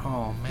Roshi.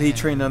 Oh man. He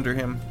trained under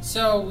him.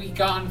 So we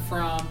gone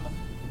from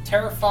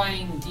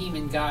terrifying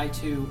demon guy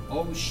to,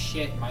 oh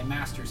shit, my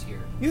master's here.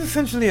 He's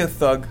essentially a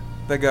thug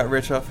that got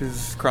rich off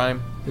his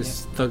crime.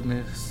 His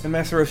thugness. And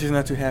Master Roshi's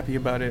not too happy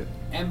about it.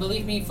 And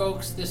believe me,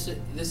 folks, this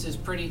is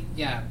pretty.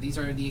 Yeah, these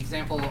are the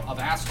example of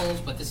assholes,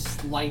 but this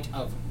is light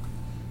of.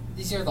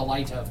 these are the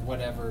light of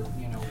whatever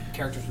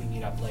characters we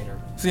meet up later.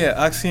 So yeah,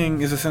 Ox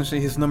King is essentially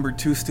his number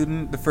 2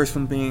 student. The first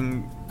one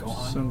being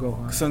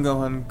Gohan. Son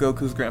Gohan.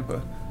 Goku's grandpa.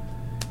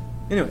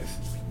 Anyways,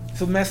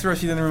 so Master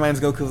Roshi then reminds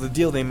Goku of the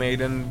deal they made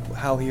and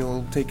how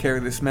he'll take care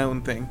of this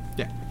mountain thing.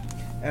 Yeah.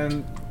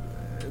 And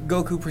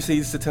Goku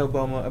proceeds to tell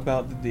Bulma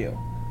about the deal.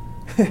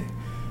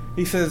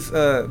 He says,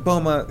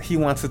 Bulma, he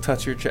wants to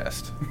touch your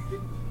chest.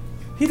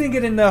 He didn't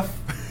get enough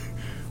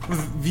with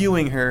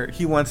viewing her.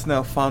 He wants to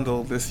now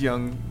fondle this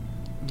young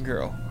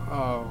girl.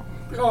 Oh.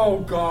 Oh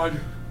God.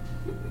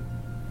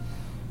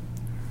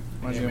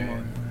 Reminds Yeah, me of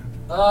man.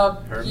 Mario.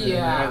 Herman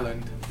Yeah.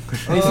 Island.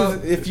 And he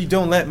says, if you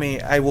don't let me,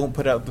 I won't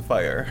put out the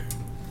fire.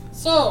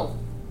 So,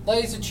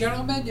 ladies and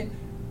gentlemen,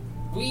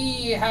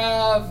 we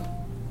have.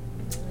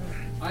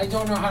 I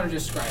don't know how to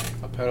describe it.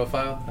 A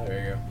pedophile?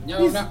 There you go.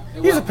 No, He's, no. he's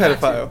a well, that too.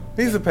 pedophile.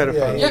 He's a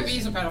pedophile. Yep,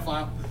 he's a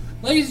pedophile.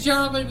 Ladies and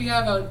gentlemen, we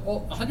have a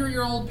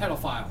 100-year-old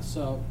pedophile.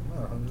 So,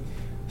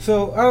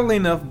 So, oddly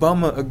enough,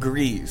 Bulma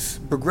agrees.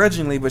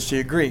 Begrudgingly, but she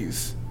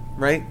agrees.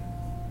 Right?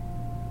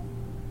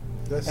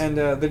 That's, And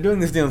they're doing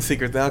this deal in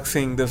secret. The Ox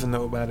King doesn't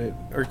know about it,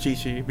 or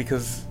Chi-Chi,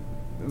 because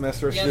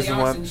Master Roshi yeah, the doesn't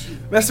oxen.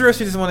 want... Master Roshi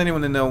doesn't want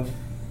anyone to know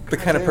the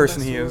kind of Goddamn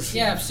person he Master is. Roshi.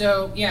 Yeah.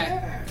 So,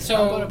 I'm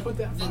So, gonna put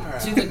that fire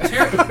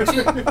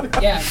to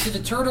out.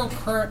 the turtle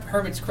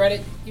hermit's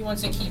credit, he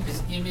wants to keep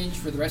his image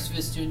for the rest of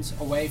his students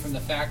away from the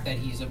fact that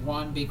he's a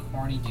one big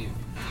horny dude.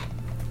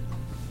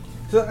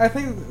 So I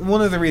think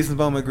one of the reasons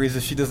Bulma agrees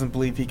is she doesn't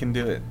believe he can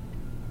do it.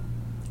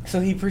 So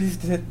he proceeds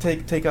to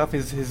take off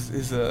his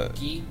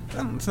Gi.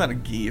 it's not a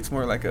gi, it's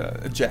more like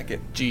a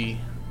jacket. G.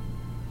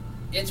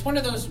 It's one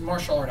of those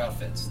martial art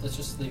outfits. Let's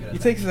just leave it at He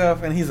that. takes it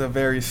off and he's a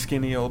very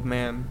skinny old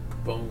man.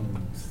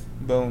 Bones.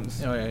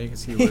 Bones. Oh yeah, you can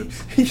see He,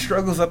 ribs. he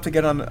struggles up to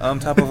get on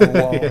top of a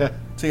wall Yeah.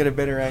 to get a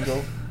better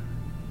angle.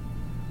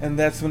 And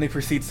that's when he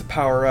proceeds to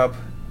power up.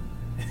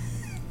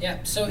 Yeah,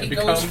 so It he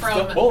becomes goes the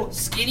from Hulk.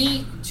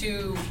 skinny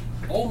to,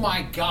 oh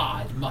my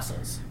god,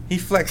 muscles. He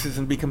flexes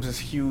and becomes this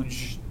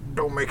huge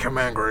don't make him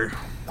angry.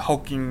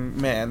 hulking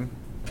man.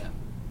 Yeah.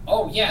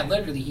 Oh yeah,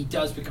 literally, he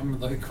does become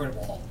the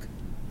Incredible Hulk.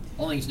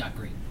 Only he's not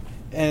green.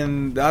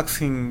 And the Ox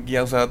King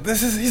yells out,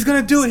 he's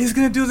gonna do it, he's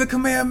gonna do the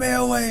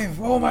Kamehameha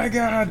wave, oh my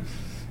god!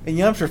 And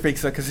Yamcha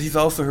freaks out because he's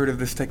also heard of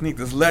this technique,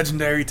 this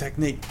legendary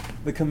technique,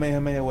 the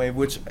Kamehameha wave,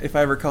 which, if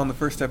I recall in the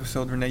first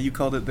episode, Renee, you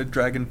called it the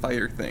Dragon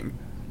Fire thing.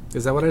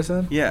 Is that what I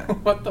said? Yeah.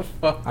 What the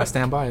fuck? I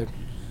stand by it.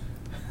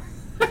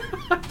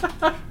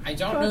 I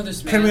don't know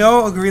this man. Can we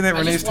all agree that I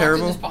Renee's just walked in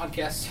terrible? this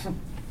podcast.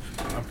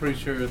 I'm pretty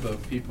sure the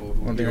people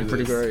who I think hear I'm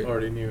pretty this great.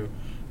 already knew.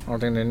 I don't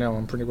think they know.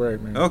 I'm pretty great,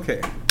 man.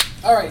 Okay.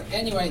 Alright,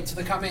 anyway, to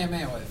the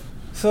Kamehameha wave.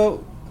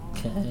 So,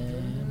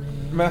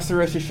 Master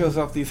Roshi shows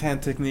off these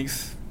hand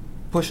techniques,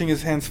 pushing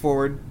his hands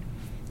forward,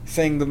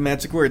 saying the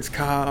magic words,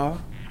 Ka,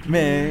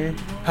 Me,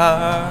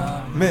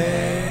 Ha, Me.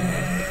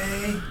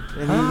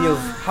 And he yells,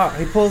 Ha.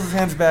 He pulls his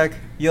hands back,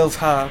 yells,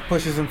 Ha,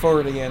 pushes them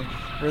forward again,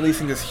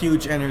 releasing this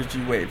huge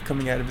energy wave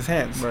coming out of his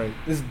hands. Right.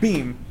 This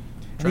beam.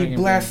 And he Dragon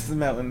blasts beam.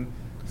 the mountain,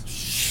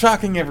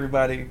 shocking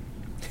everybody.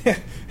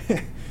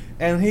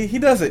 And he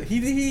does it.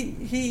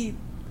 He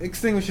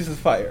extinguishes his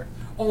fire.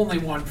 Only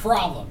one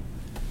problem.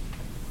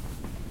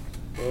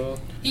 Well,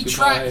 He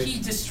goodbye.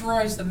 he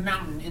destroys the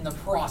mountain in the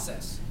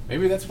process.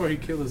 Maybe that's where he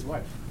killed his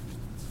wife.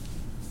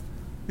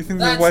 You think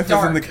That's their wife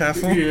was in the dark.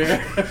 castle?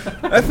 Yeah.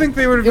 I think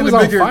they would have It been was a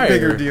on bigger, fire.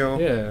 bigger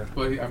deal. Yeah,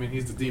 Well, I mean,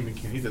 he's the Demon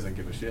King. He doesn't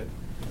give a shit.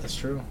 that's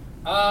true.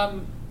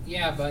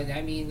 Yeah, but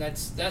I mean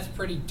that's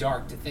pretty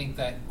dark to think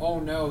that. Oh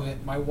no,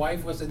 my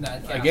wife was in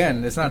that. Castle.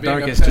 Again, it's not Being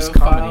dark. a It's just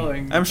pedophile comedy.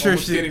 and I'm sure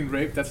almost she- getting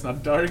raped. That's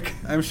not dark.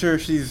 I'm sure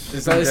she's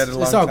It's- been it's- dead a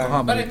long it's all time.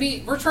 comedy. But I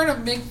mean, we're trying to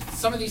make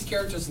some of these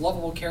characters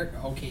lovable characters.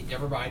 Okay,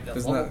 never mind.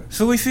 It's Level- not-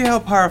 So we see how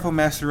powerful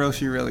Master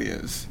Roshi really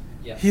is.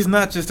 Yeah. He's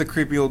not just a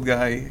creepy old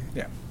guy.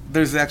 Yeah,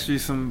 There's actually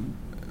some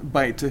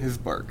bite to his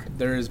bark.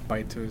 there is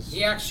bite to his.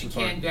 He actually his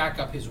bark. can back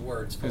up his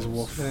words. His folks.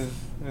 wolf.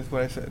 That's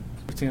what I said.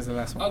 15 is the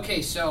last one.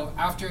 Okay, so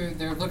after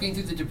they're looking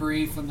through the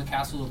debris from the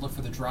castle to look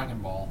for the Dragon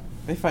Ball,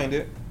 They find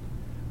it.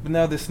 But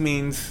now this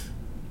means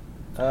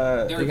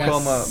There we go.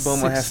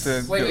 Bulma has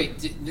to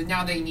wait, go.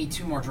 now they need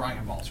 2 more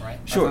Dragon Balls, right?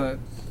 Sure. I thought-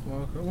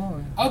 well, come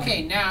on.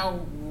 Okay, now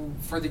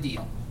for the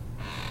deal.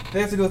 They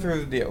have to go through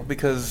the deal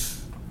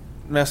because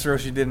Master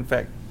Roshi did in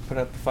fact put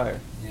out the fire.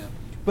 Yeah.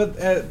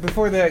 But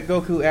before that,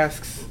 Goku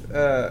asks,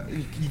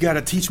 "You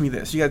gotta teach me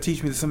this. You gotta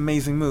teach me this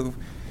amazing move."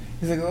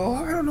 He's like, "Oh,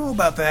 I don't know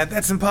about that.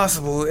 That's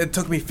impossible. It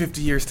took me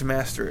 50 years to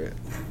master it."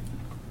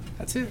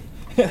 That's it.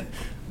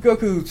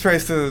 Goku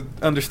tries to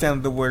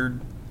understand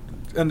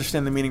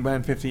the meaning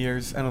behind 50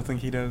 years. I don't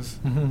think he does.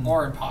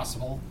 Or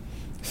impossible.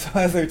 So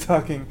as they're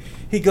talking,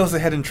 he goes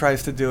ahead and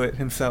tries to do it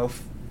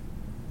himself,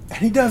 and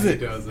he does He it.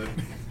 does it.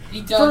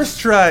 He does. First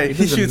try, He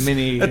he does a shoots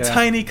mini, a yeah.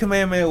 tiny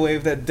Kamehameha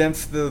wave that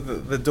dents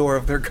the door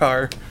of their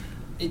car.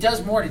 It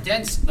does more to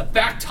dents. The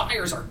back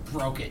tires are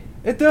broken.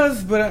 It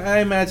does, but I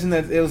imagine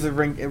that it was a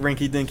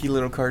rinky-dinky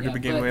little car to Yeah,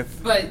 begin but,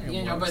 with. But It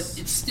you know, but was.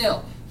 it's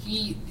still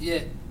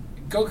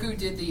Goku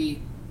did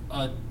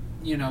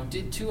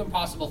did 2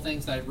 impossible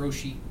things that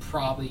Roshi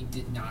probably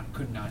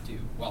could not do.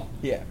 Well,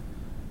 Yeah.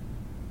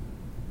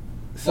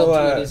 So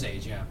well, at his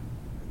age, yeah.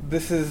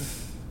 this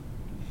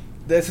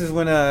is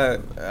when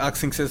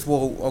Ox King says,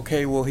 "Well,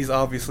 okay, well he's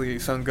obviously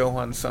Son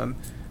Gohan's son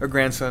or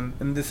grandson,"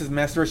 and this is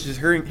Master Roshi just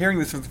hearing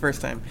this for the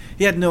first time.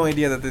 He had no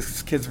idea that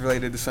this kid's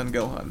related to Son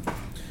Gohan.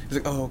 He's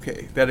like, "Oh,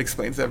 okay, that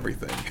explains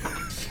everything."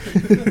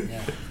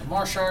 Yeah. The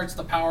martial arts,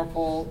 the power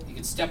pole, you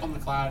can step on the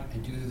cloud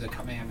and do the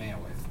Kamehameha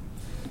with.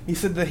 He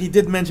said that he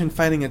did mention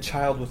finding a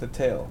child with a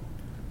tail.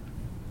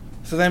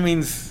 So that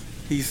means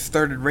he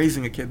started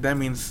raising a kid. That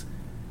means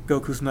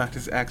Goku's not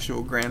his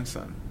actual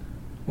grandson.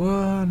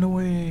 What? No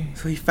way.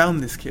 So he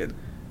found this kid.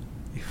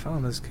 He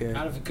found this kid.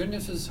 Out of the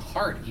goodness of his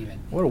heart, even.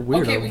 What a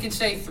weirdo. Okay, we can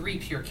say 3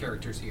 pure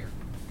characters here.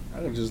 I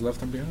would have just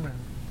left him behind.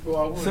 Well,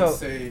 I wouldn't So-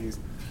 say he's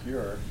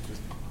pure.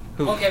 Just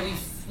Okay,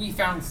 we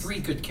found 3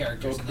 good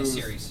characters in this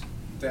Goku's series.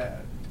 dad.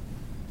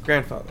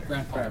 Grandfather.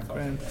 Grandpa.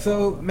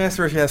 So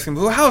Master Roshi asks him,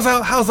 "Well,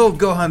 how's old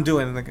Gohan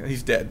doing?" And like,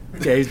 he's dead.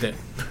 Yeah, he's dead.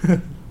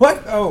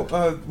 What?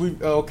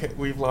 Okay,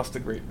 we've lost a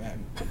great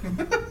man.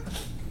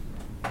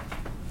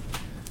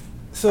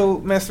 So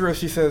Master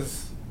Roshi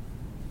says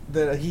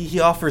that he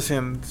offers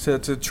him to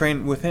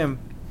train with him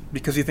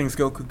because he thinks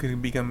Goku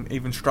could become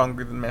even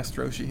stronger than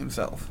Master Roshi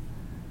himself.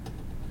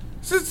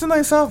 So it's a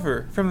nice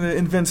offer from the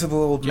invincible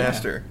old Yeah.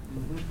 master.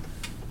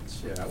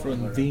 Shit, I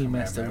From would've the learned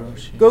Master Kamehameha.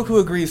 Roshi. Goku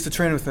agrees to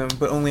train with him,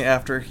 but only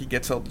after he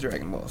gets all the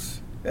Dragon Balls.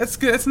 That's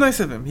good. That's nice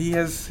of him. He's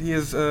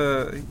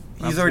already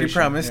Obligation,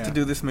 promised yeah. to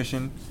do this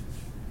mission.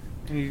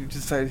 And he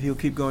decided he'll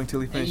keep going till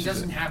he And he finishes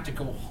doesn't it. have to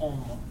go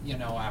home,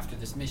 after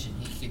this mission.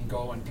 He can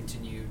go and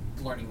continue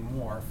learning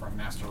more from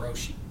Master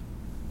Roshi.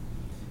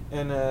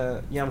 And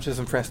Yamcha's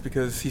impressed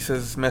because he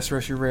says Master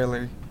Roshi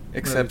rarely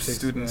accepts takes-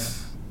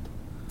 students.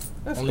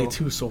 That's Only cool.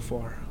 2 so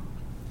far.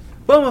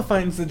 Bulma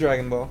finds the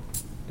Dragon Ball.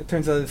 It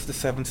turns out it's the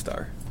 7th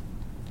star.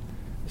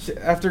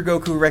 After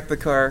Goku wrecked the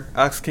car,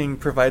 Ox King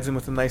provides him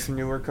with a nicer,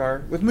 newer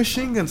car with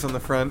machine guns on the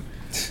front.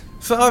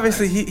 So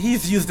obviously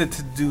he's used it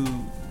to do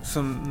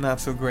some not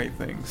so great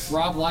things.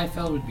 Rob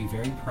Liefeld would be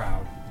very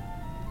proud.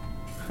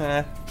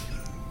 I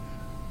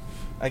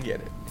get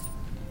it.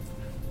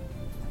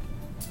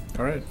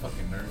 Alright.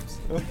 Fucking nerds.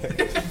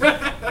 Okay.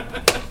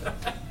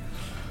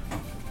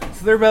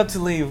 So they're about to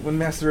leave when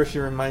Master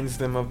Roshi reminds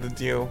them of the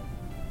deal.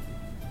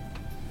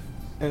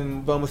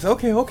 And Bulma says,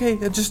 okay,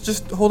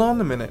 just hold on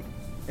a minute.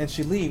 And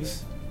she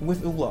leaves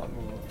with Oolong.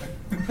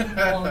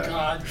 Oh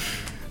God.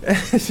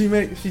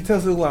 she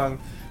tells Oolong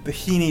that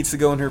he needs to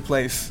go in her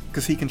place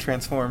because he can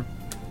transform.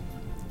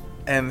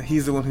 And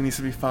he's the one who needs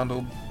to be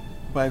fondled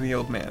by the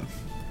old man.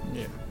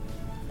 Yeah.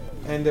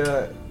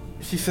 And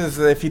she says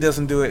that if he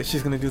doesn't do it,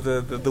 she's going to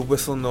do the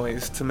whistle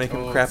noise to make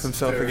him crap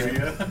himself again.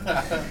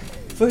 again.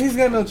 So he's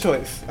got no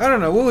choice. I don't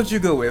know. What would you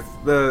go with?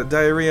 The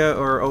diarrhea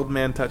or old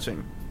man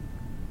touching?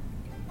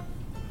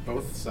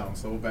 Both sound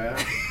so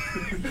bad.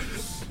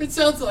 It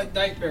sounds like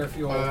nightmare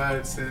fuel.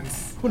 But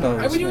since Who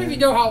knows? We don't even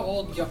know how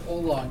old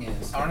Oolong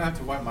is. I don't have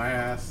to wipe my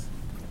ass,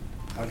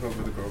 I'd go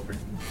for the groping.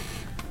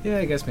 Yeah,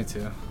 I guess me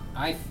too.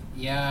 I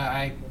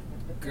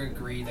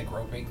agree that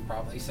groping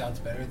probably sounds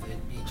better than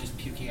me just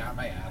puking out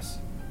my ass.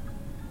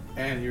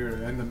 And you're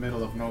in the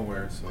middle of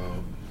nowhere, so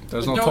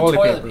There's With no, no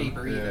toilet,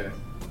 paper. either.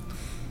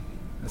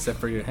 Except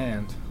for your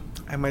hand.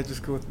 I might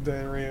just go with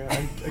diarrhea.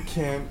 I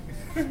can't.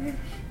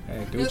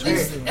 Hey, do At what you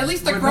least, do. at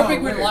least the But groping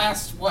no, would wait.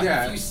 last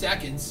Yeah. a few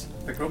seconds.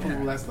 the groping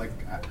will last like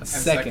 10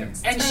 second.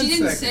 seconds. And 10 she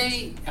didn't seconds.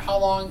 say how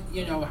long,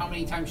 how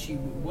many times she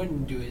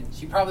wouldn't do it.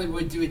 She probably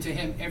would do it to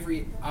him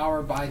every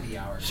hour by the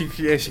hour. She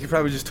could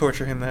probably just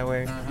torture him that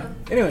way. Uh-huh.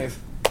 Anyways,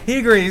 he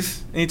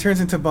agrees and he turns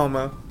into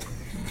Bulma.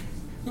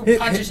 Who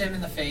punches him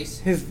in the face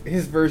His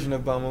version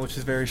of Bulma, which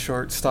is very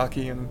short,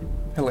 stocky, and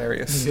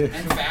hilarious. Yeah.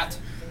 and fat.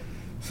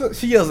 So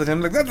she yells at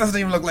him like, "That doesn't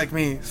even look like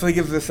me." So he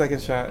gives it a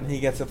second shot, and he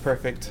gets a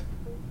perfect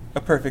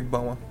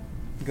Bulma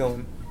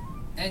going.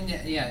 And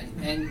yeah,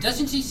 and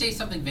doesn't she say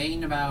something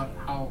vain about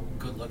how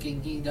good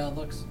looking he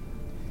looks?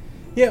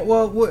 Yeah,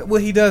 well,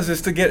 what he does is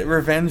to get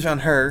revenge on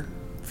her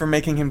for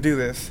making him do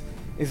this.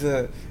 Is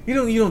you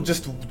don't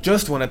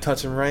just want to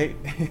touch him, right?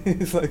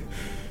 It's like,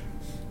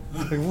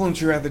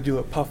 won't you rather do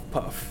a puff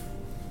puff?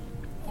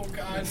 Oh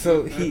God.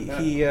 So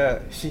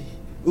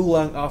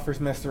Oolong offers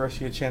Master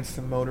Roshi a chance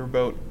to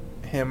motorboat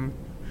him.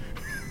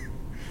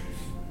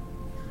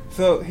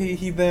 So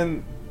he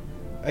then,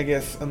 I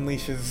guess,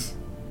 unleashes.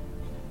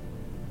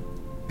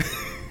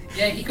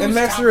 Yeah, he goes And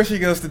Master down- Roshi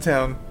goes to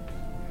town.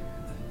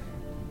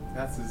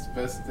 That's his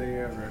best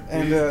day ever.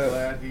 And, He's uh,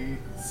 glad he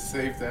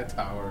saved that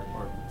tower.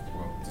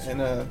 And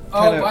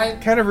why-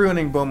 kind of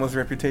ruining Bulma's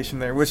reputation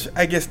there, which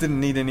I guess didn't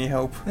need any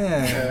help.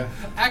 Yeah.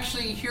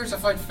 Actually, here's a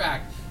fun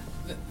fact.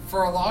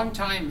 For a long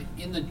time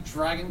in the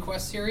Dragon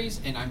Quest series,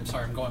 and I'm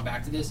sorry, I'm going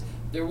back to this,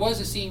 there was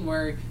a scene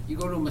where you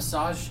go to a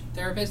massage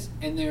therapist,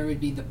 and there would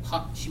be the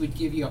puff. She would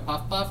give you a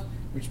puff puff,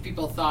 which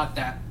people thought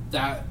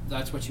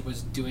that's what she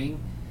was doing,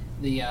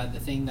 the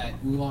thing that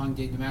Oolong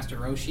did to Master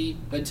Roshi.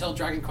 But until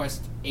Dragon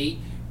Quest VIII,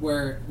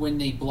 where when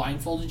they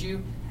blindfolded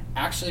you,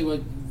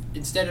 actually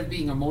instead of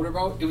being a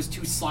motorboat, it was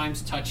 2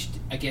 slimes touched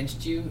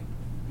against you,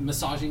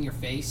 massaging your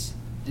face.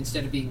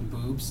 instead of being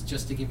boobs,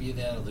 just to give you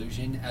that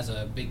illusion as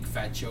a big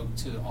fat joke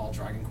to all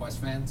Dragon Quest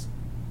fans.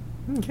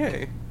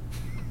 Okay.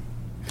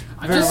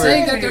 I'm Very just weird.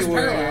 saying that there's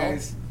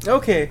parallels.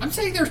 Okay. I'm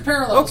saying there's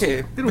parallels.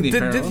 Okay. They don't need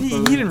parallels, he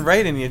but- didn't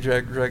write any of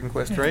Dragon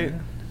Quest, right?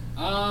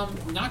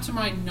 Not to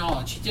my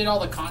knowledge. He did all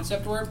the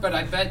concept work, but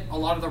I bet a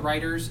lot of the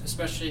writers,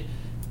 especially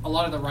a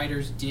lot of the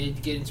writers,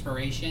 did get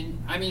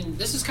inspiration. I mean,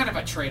 this is kind of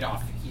a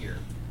trade-off here.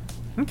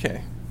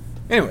 Okay.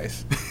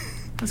 Anyways,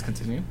 Let's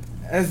continue.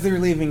 as they're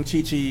leaving,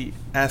 Chi-Chi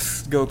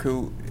asks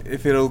Goku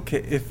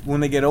if when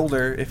they get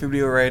older, if it would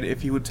be alright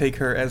if he would take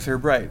her as her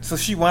bride. So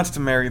she wants to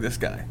marry this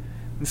guy.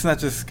 It's not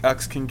just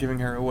Ox King giving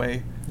her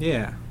away.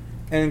 Yeah.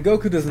 And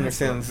Goku doesn't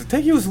understand. He's like,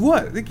 take you as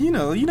what? Like, you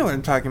know what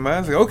I'm talking about. I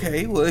was like,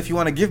 okay, well, if you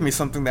want to give me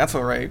something, that's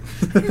all right.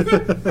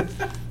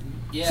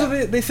 Yeah.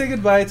 So they say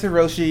goodbye to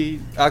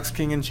Roshi, Ox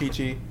King, and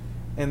Chi-Chi,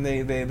 and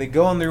they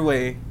go on their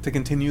way to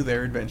continue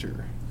their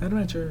adventure.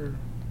 Adventure.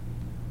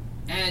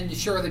 And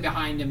surely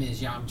behind him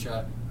is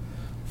Yamcha.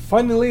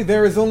 Finally,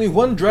 there is only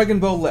one Dragon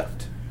Ball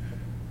left.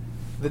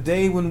 The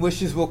day when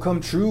wishes will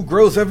come true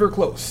grows ever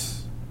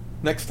close.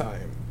 Next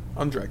time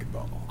on Dragon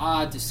Ball.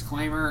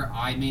 Disclaimer,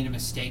 I made a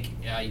mistake.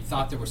 I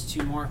thought there was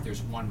 2 more.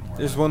 There's 1 more.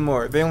 There's left. one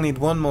more. They only need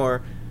one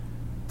more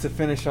to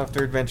finish off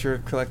their adventure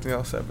of collecting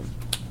all 7.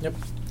 Yep.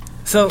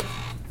 So,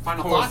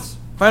 Final Of course. thoughts?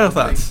 final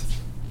thoughts.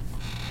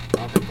 I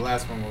don't think the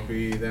last one will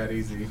be that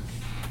easy.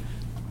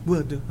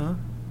 What? Huh?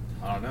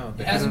 I don't know.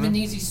 It hasn't been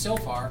easy so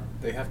far.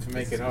 They have to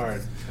make it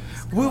hard.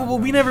 Well,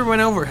 we never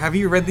went over. Have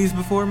you read these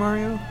before,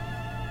 Mario?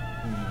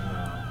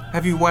 No.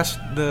 Have you watched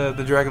the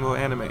Dragon Ball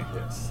anime?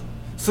 Yes.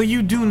 So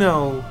you do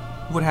know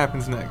what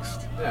happens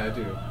next. Yeah, I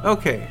do.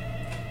 Okay.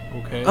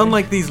 Okay.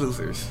 Unlike these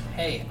losers.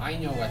 Hey, I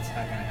know what's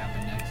going to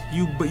happen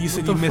next. But you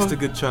said What you the missed a fuck?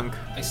 good chunk.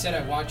 I said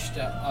I watched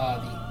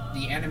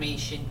the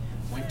animation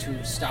went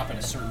to stop at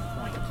a certain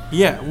point.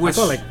 Yeah, which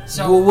thought, like-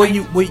 So well, what I-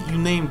 you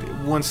named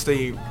once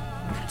they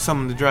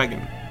summoned the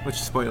dragon. Which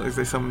spoilers,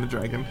 they summoned the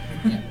dragon.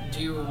 Yeah.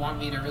 Do you want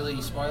me to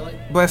really spoil it?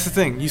 But that's the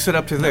thing. You said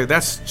up to there.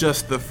 That's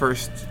just the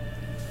first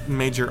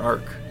major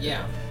arc.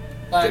 Yeah.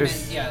 But I mean,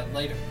 There's- yeah,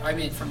 later. I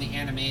mean, from the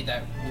anime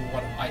that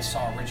what I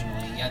saw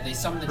originally. Yeah, they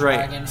summoned the Right.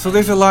 dragon. So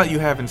there's a lot you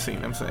haven't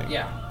seen. I'm saying.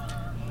 Yeah.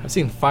 I've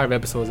seen 5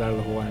 episodes out of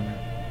the whole anime.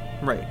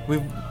 Right.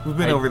 We've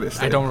been over this.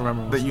 I don't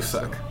remember most that you of it, so-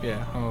 suck.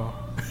 Yeah. Oh.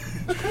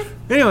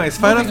 Anyways,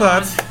 final Moving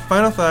on. thoughts.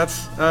 Final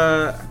thoughts.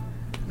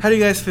 How do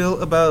you guys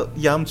feel about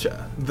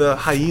Yamcha, the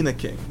Hyena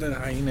King? The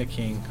Hyena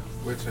King.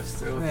 Which I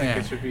still Yeah. think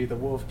it should be the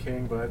Wolf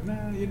King, but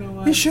nah, you know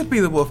what? He should be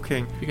the Wolf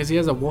King. Because he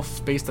has a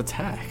wolf-based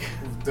attack.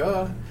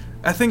 Duh.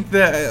 I think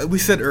that we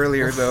said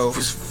earlier though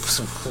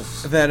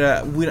that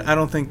I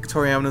don't think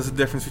Toriyama knows the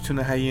difference between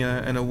a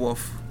hyena and a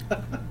wolf.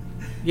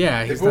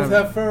 Yeah, They he's both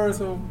not, have fur,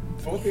 so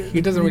fuck it.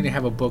 he doesn't really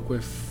have a book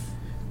with.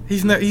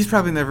 He's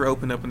probably never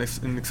opened up an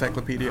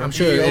encyclopedia. I'm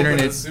sure He the opened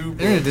internet a zoo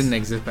internet books. didn't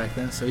exist back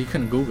then, so you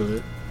couldn't Google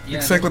it. Yeah.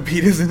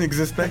 Encyclopedias didn't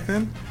exist back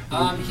then.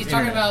 He's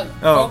talking about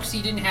Oh. folks.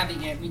 We didn't have the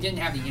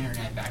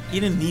internet back then.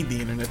 You didn't need the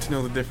internet to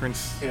know the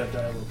difference. Yeah,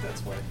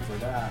 that's why. He's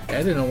like, ah. I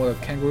didn't know what a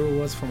kangaroo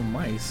was from a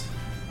mice.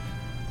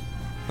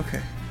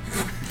 Okay.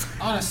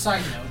 On a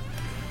side note,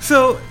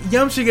 So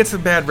Yamcha gets a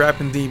bad rap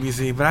in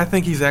DBZ, but I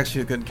think he's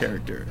actually a good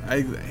character.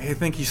 I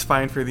think he's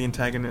fine for the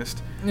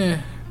antagonist.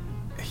 Yeah,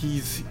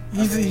 He's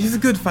a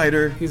good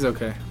fighter. he's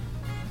okay.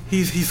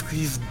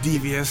 He's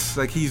devious.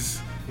 Like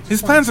his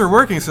plans are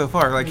working so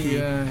far. Like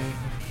Yeah,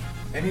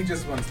 And he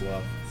just wants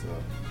love,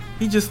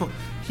 so.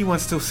 he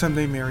wants to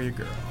someday marry a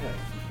girl. Yeah.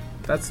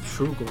 that's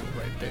true goal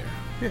right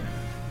there.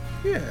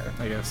 Yeah.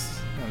 I guess.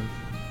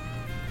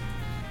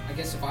 I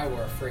guess if I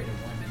were afraid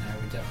of women, I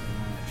would definitely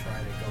want to try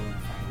to go and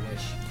find a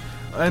wish.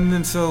 And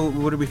then so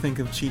what do we think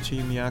of Chi-Chi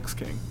and the Ox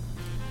King?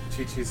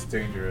 Chi-Chi's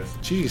dangerous.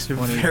 Jeez, They're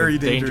funny, very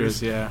dangerous.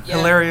 dangerous. Yeah, Yeah.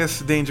 Hilarious,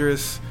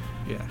 dangerous,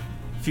 yeah.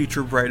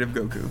 future bride of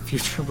Goku.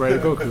 Future bride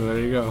of Goku. There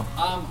you go.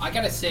 I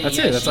gotta say, That's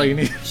yeah, it, that's all you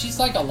need. She's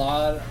like a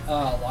lot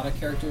of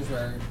characters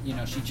where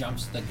she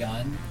jumps the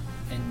gun,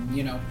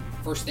 and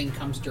first thing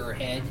comes to her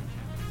head,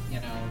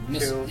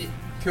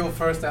 Kill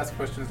first, ask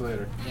questions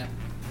later. yeah.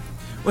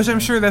 Which I'm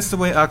sure that's the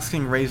way Ox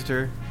King raised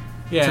her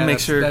Yeah, to make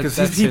that's- sure that- because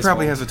that's he his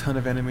probably fault. has a ton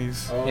of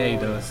enemies. Oh, Yeah, he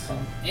does.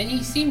 And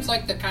he seems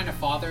like the kind of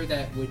father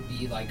that would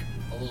be like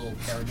a little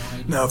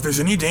paranoid. Now, if there's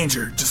any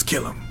danger, just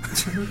kill him.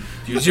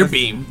 Use your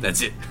beam.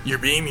 That's it. Your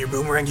beam, your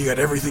boomerang, you got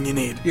everything you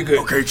need. You're good.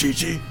 Okay,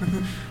 Chi-Chi.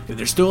 If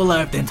they're still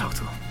alive, then talk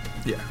to them.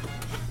 Yeah.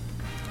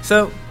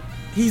 So,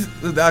 he's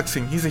the Ox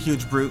King. He's a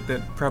huge brute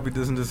that probably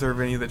doesn't deserve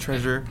any of the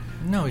treasure.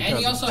 No, he And doesn't.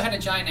 he also had a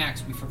giant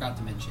axe we forgot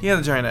to mention. He had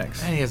a giant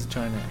axe, And he has a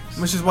giant axe.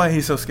 which is why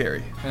he's so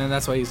scary. And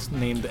that's why he's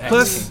named X.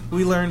 Plus,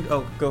 we learned.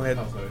 Oh, go ahead.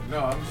 Oh, sorry. No,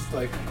 I'm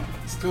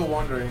just still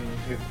wondering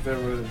if there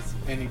was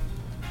any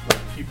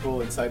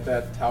people inside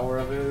that tower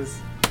of his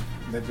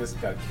that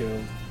just got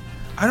killed.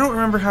 I don't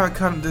remember how it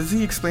caught. Does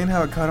he explain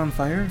how it caught on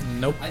fire?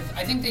 Nope.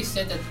 I think they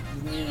said that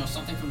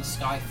something from the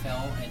sky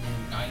fell and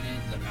ignited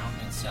the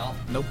mountain itself.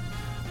 Nope.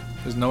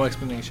 There's no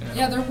explanation. At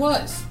Yeah, all.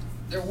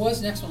 there was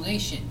an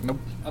explanation Nope.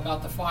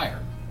 about the fire.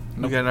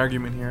 We got an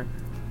argument here.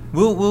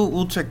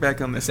 We'll check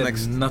back on It this said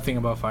next nothing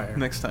about fire.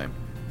 time.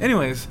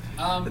 Anyways,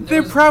 There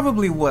there was-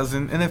 probably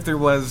wasn't, and if there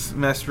was,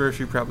 Master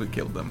Roshi probably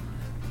killed them.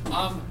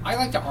 I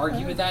like to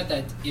argue with that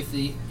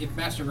if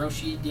Master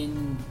Roshi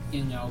didn't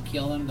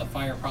kill him, the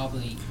fire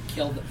probably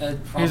Here's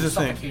probably the thing.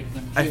 suffocated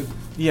them too.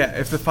 Yeah,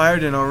 if the fire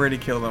didn't already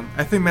kill them,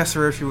 I think Master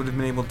Roshi would have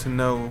been able to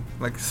know,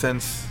 like,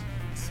 sense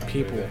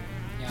People. Yeah,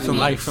 I some mean,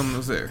 life from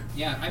was there.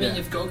 Yeah, I mean, Yeah.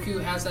 if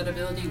Goku has that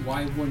ability,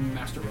 why wouldn't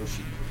Master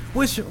Roshi?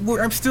 Which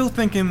I'm still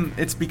thinking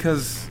it's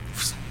because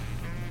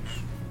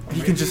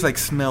he can just like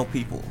smell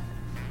people,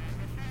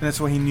 and that's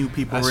why he knew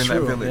people That's were in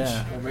true, that village.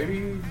 yeah. Or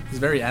maybe He's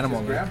very his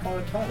animal-like. grandpa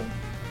taught him.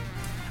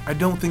 I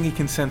don't think he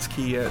can sense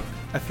ki yet.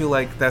 I feel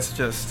like that's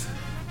This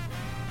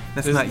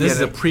not is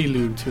yet. a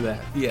prelude to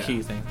that Yeah.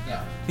 key thing.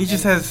 Yeah, He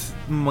just And- has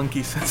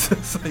monkey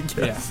senses, I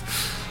guess.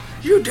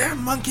 You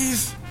damn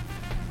monkeys!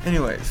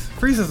 Anyways,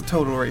 Frieza's a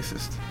total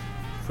racist.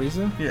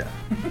 Frieza? Yeah,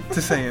 to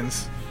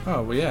Saiyans.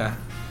 Oh, well, yeah.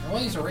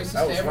 Well, he's a racist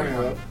That to was funny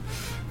everyone.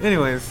 though.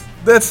 Anyways,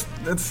 that's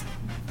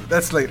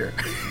later.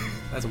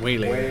 That's way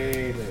later.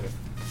 Way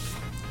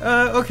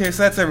later. Okay,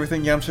 so that's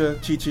everything.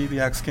 Yamcha, Chi-Chi,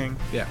 the Ox King.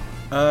 Yeah.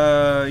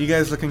 You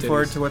guys looking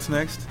forward Titties. to what's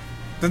next?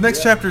 The next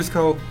Yeah. chapter is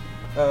called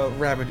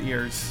Rabbit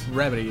Ears.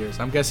 Rabbit ears.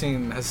 I'm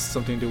guessing it has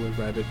something to do with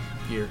rabbit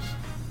ears.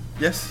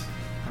 Yes?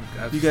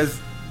 I've- You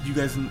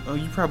guys, oh,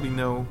 you probably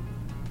know.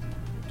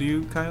 Do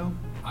you, Kyle?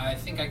 I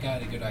think I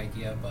got a good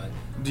idea, but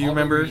Do you I'll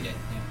remember? reread it,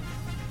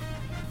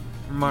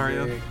 yeah.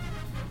 Mario? Yeah.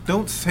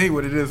 Don't say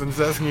what it is. I'm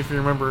just asking if you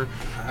remember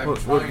I'm what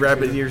trying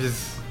Rabbit to. Ears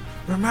is.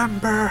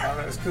 Remember!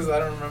 It's because I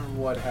don't remember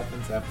what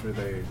happens after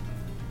they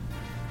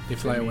They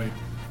fly Jimmy. away.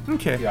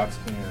 Okay. the Ox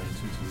King and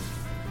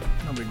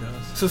Chi-Chi. Nobody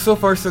knows. So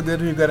far so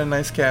good. We've got a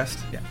nice cast.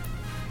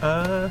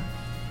 Yeah.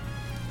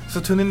 So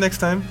tune in next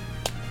time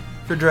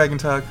for Dragon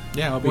Talk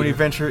Yeah, I'll be when we here.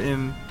 venture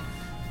in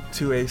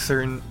to a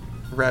certain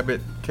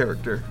rabbit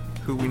character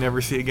who we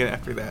never see again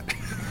after that.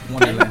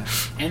 Wonderland.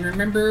 And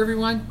remember,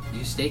 everyone,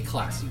 you stay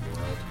classy,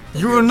 world.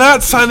 You are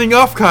not signing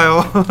off,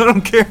 Kyle. I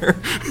don't care.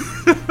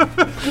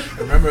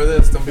 Remember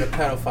this, don't be a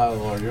pedophile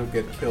or you'll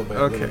get killed by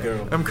a little Okay,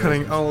 girl. I'm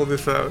cutting all of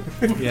this out.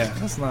 Yeah,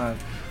 that's not.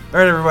 All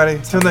right, everybody.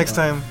 Till Signing next off.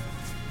 time.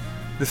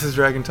 This is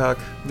Dragon Talk.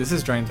 This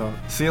is Drain Talk.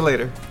 See you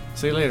later.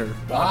 See you later.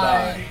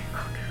 Bye-bye.